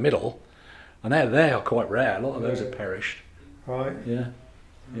screw down the middle, and they are quite rare. A lot of those have perished. Right. Yeah.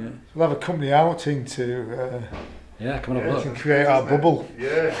 We'll have a company outing to come and have a look and create our bubble.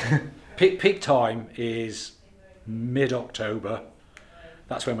 Yeah. Peak time is mid-October.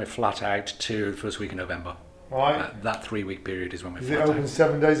 That's when we're flat out to the first week in November. Right. That 3-week period is when we're Is flat it open out.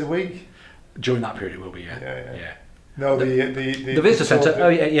 7 days a week? During that period it will be, Yeah. No, the visitor centre. Oh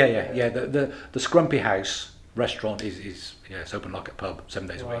yeah. The Scrumpy House restaurant is it's open like a pub 7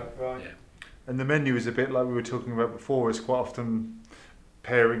 days a week. Right. Yeah. And the menu is a bit like we were talking about before. It's quite often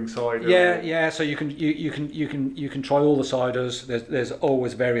pairing cider. Yeah. So you can try all the ciders. There's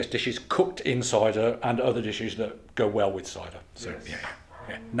always various dishes cooked in cider and other dishes that go well with cider. So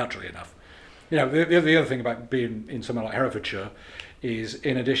yeah, naturally enough. The other thing about being in somewhere like Herefordshire is,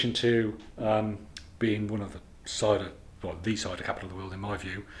 in addition to being one of the cider capital of the world in my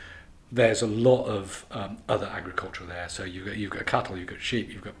view, there's a lot of other agriculture there. So you've got cattle, you've got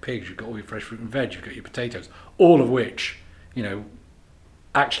sheep, you've got pigs, you've got all your fresh fruit and veg, you've got your potatoes, all of which you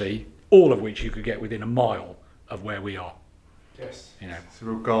could get within a mile of where we are. Yes. It's a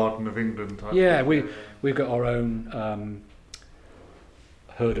real Garden of England type. Yeah, we've got our own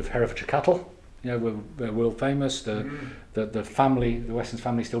herd of Herefordshire cattle. We're world famous. The family, the Westons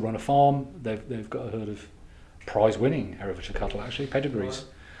family, still run a farm. They've got a herd of prize-winning Herefordshire cattle, actually, pedigrees.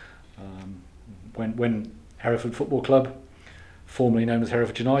 When Hereford Football Club, formerly known as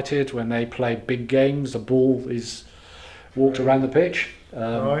Hereford United, when they play big games, the ball is walked around the pitch.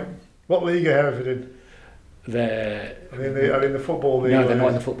 Right. What league are Hereford in? They're in the football league. No, they're not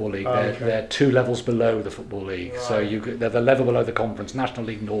in the football league. Okay. They're 2 levels below the football league. Right. So they're the level below the conference, National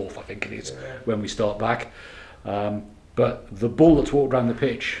League North, I think it is, when we start back. But the ball that's walked around the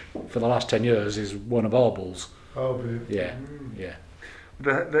pitch for the last 10 years is one of our balls. Oh, brilliant. Yeah.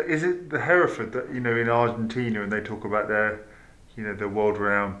 Is it the Hereford that in Argentina, and they talk about their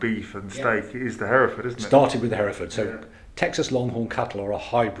world-renowned beef and steak? It is the Hereford, isn't it? Started with the Hereford. So Texas Longhorn cattle are a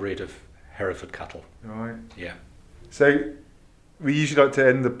hybrid of Hereford cattle. Right. Yeah. So we usually like to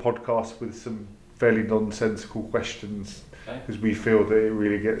end the podcast with some fairly nonsensical questions, because we feel that it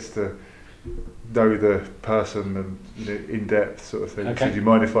really gets to know the person and in depth sort of thing. Okay. So do you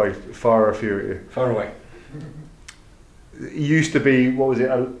mind if I fire a few at you? Far away. It used to be, what was it,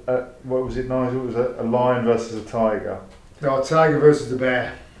 Nigel? It was a lion versus a tiger. No, a tiger versus a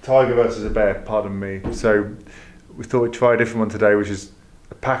bear. Tiger versus a bear, pardon me. So we thought we'd try a different one today, which is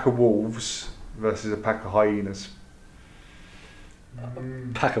a pack of wolves versus a pack of hyenas.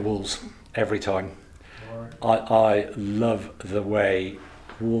 Pack of wolves every time. Right. I love the way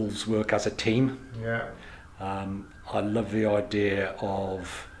wolves work as a team. Yeah. I love the idea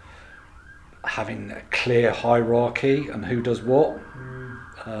of having a clear hierarchy and who does what.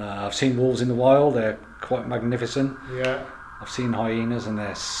 I've seen wolves in the wild, they're quite magnificent. Yeah. I've seen hyenas and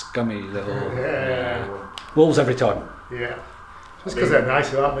they're scummy little Yeah. wolves every time. Yeah. Just because they're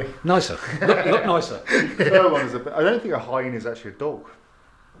nicer, aren't they? Nicer, look nicer. The third one is I don't think a hyena is actually a dog.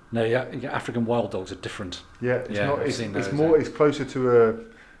 No, yeah, African wild dogs are different. Yeah, it's Yeah, not. I've It's, seen it's those, more. yeah. It's closer to a.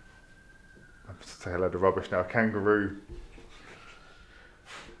 I'm saying a load of rubbish now. A kangaroo.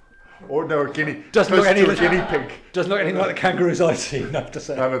 Or no, a guinea. Doesn't look closer any to a guinea pig Doesn't look anything like the kangaroos I've seen, I have to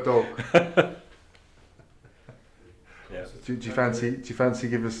say. than a dog. Yeah. Do you fancy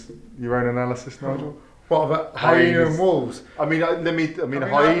give us your own analysis, Nigel? What about hyena Hyenas. and wolves? I mean, I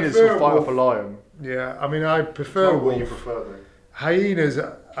hyenas prefer will fight wolf. off a lion. Yeah, I mean, I prefer Not what you wolf. prefer, though. Hyenas,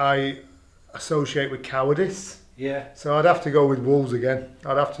 I associate with cowardice, Yeah. so I'd have to go with wolves again.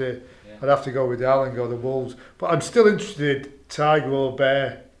 I'd have to go with Al and go the wolves. But I'm still interested, tiger or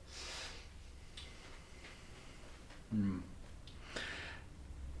bear.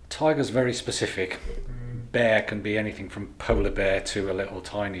 Tiger's very specific. Bear can be anything from polar bear to a little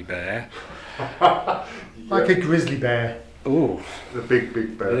tiny bear. Like a grizzly bear. Ooh, The big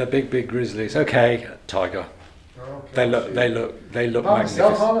bear. the big grizzlies. Okay, tiger. Okay. They look By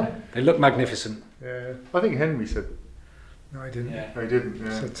myself, magnificent. aren't They look magnificent. I? Yeah. I think Henry said. No, I didn't. No, he didn't.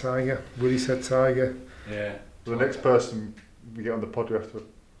 Yeah. Said tiger. Willie said tiger. Yeah. The next person we get on the pod, we have to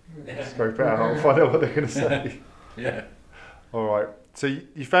scope it out and find out what they're going to say. Yeah. All right. So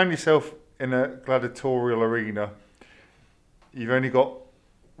you found yourself in a gladiatorial arena. You've only got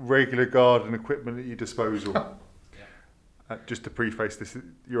regular garden equipment at your disposal. Just to preface this,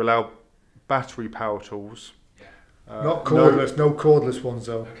 you're allowed battery power tools. Not cordless. No cordless ones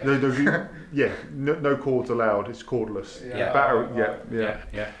though. No cords allowed. It's cordless. Yeah. Battery. Yeah.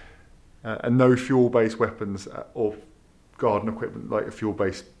 Yeah. And no fuel-based weapons or garden equipment like a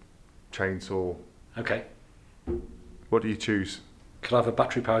fuel-based chainsaw. Okay. What do you choose? Could I have a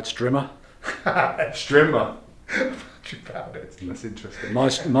battery powered strimmer? Strimmer. That's That's interesting. My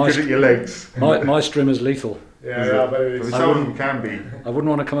Good at your legs. my strimmer's lethal. Yeah, Is yeah, I it? bet it is. Some of them can be. I wouldn't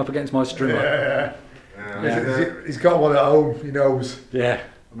want to come up against my strimmer. Yeah. Yeah. He's got one at home, he knows. Yeah.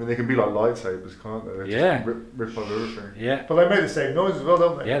 I mean, they can be like lightsabers, can't they? They Yeah. just rip on everything. Yeah. But they make the same noise as well,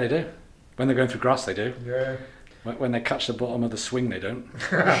 don't they? Yeah, they do. When they're going through grass, they do. Yeah. When they catch the bottom of the swing, they don't.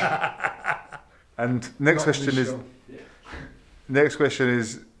 And next Not on question this is. show. Next question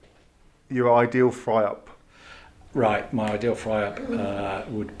is your ideal fry up. Right, my ideal fry up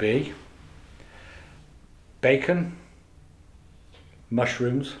would be bacon,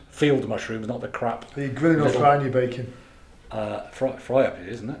 mushrooms, field mushrooms, not the crap. Are you grilling or Little- frying your bacon? Fry up it,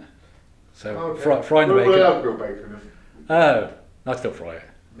 isn't it? So Okay. frying the bacon. Grill bacon. Oh, I still fry it.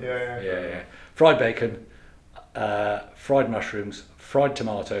 Yeah. Yeah. Fried bacon, fried mushrooms, fried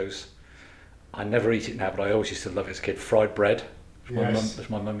tomatoes. I never eat it now, but I always used to love it as a kid. Fried bread, Yes. which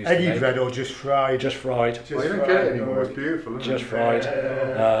my mum used to Eggy make. bread or just fried? Just fried. Just Well, you don't fried, get it anymore. no. It's beautiful, isn't Just it?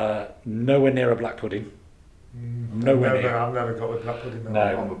 fried. Nowhere near a black pudding. Nowhere near. I've never got with black pudding. No.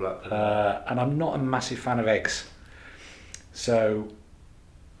 I'm a black. And I'm not a massive fan of eggs. So,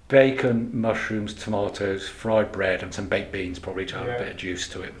 bacon, mushrooms, tomatoes, fried bread, and some baked beans, probably to have a Yeah. bit of juice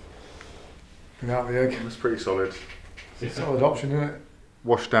to it. Without the egg. That's pretty solid. It's a solid option, isn't it?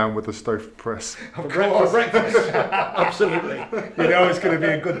 Washed down with a stove press. Of course. Absolutely. You know it's going to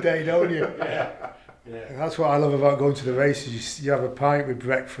be a good day, don't you? Yeah. And that's what I love about going to the races. You have a pint with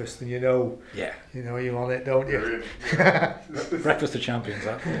breakfast, and you know you're on it, don't you? Breakfast of champions,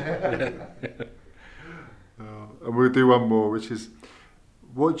 that. And we'll do one more, which is,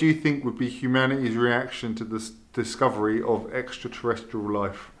 what do you think would be humanity's reaction to the discovery of extraterrestrial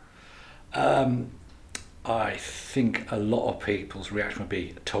life? I think a lot of people's reaction would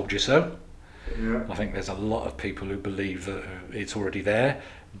be, told you so. Yeah. I think there's a lot of people who believe that it's already there.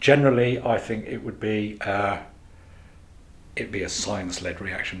 Generally, I think it would be it'd be a science-led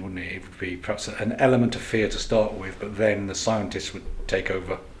reaction, wouldn't it? It would be perhaps an element of fear to start with, but then the scientists would take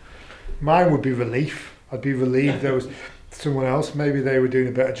over. Mine would be relief. I'd be relieved there was someone else. Maybe they were doing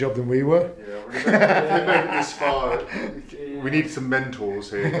a better job than we were. Yeah, we made it this far. We need some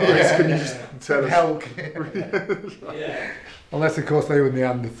mentors here, guys. Can you just tell us? Help. Yeah. Unless, of course, they were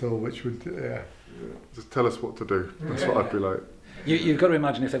Neanderthal, which would, Just tell us what to do. That's what I'd be like. You've got to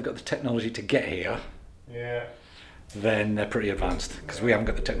imagine if they've got the technology to get here, Yeah. then they're pretty advanced, because we haven't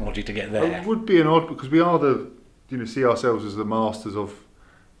got the technology to get there. It would be an odd, because we are see ourselves as the masters of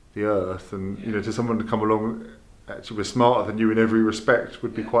the earth, and to someone to come along actually we're smarter than you in every respect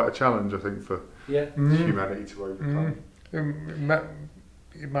would be quite a challenge, I think, for Yeah. humanity to overcome.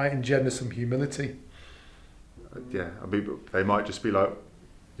 It might engender some humility. Yeah, I mean, but they might just be like,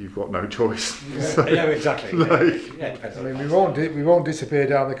 you've got no choice. Yeah. So, Yeah, exactly. like- Yeah, it depends I on mean, the we won't disappear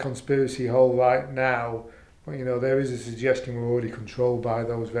down the conspiracy hole right now, but you know there is a suggestion we're already controlled by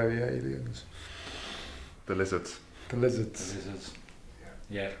those very aliens, the lizards. the lizards. lizards.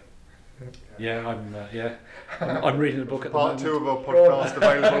 Yeah. Yeah, I'm reading a book at the Part moment. 2 of our podcast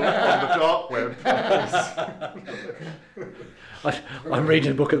available on the dark web. I'm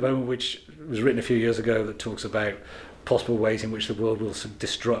reading a book at the moment which was written a few years ago that talks about possible ways in which the world will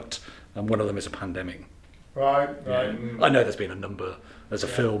destruct, and one of them is a pandemic. Right, Yeah. I know there's been a number. There's a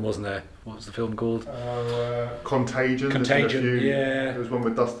film, wasn't there? What was the film called? Contagion. there's been a Contagion, few. yeah. There was one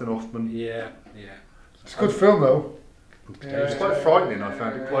with Dustin Hoffman. Yeah. It's a good film though. It's quite frightening, I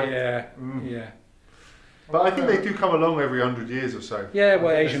found it quite. Yeah. Mm. Yeah. But I think they do come along every 100 years or so. Yeah,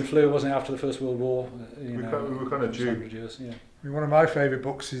 well, Asian flu wasn't it, after the First World War. We were kind of due. 100 years, yeah. I mean, one of my favourite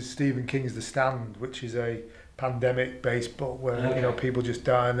books is Stephen King's The Stand, which is a pandemic-based book where you know people just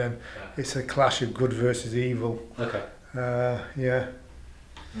die, and then it's a clash of good versus evil. Okay. Yeah.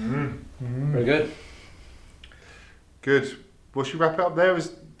 Very good. Good. Well, should we wrap it up there? It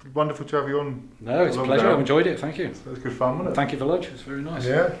was wonderful to have you on. No, it's a pleasure. I've enjoyed it. Thank you. That was good fun, wasn't it? Thank you for lunch. It was very nice.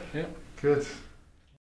 Yeah. Yeah. Good.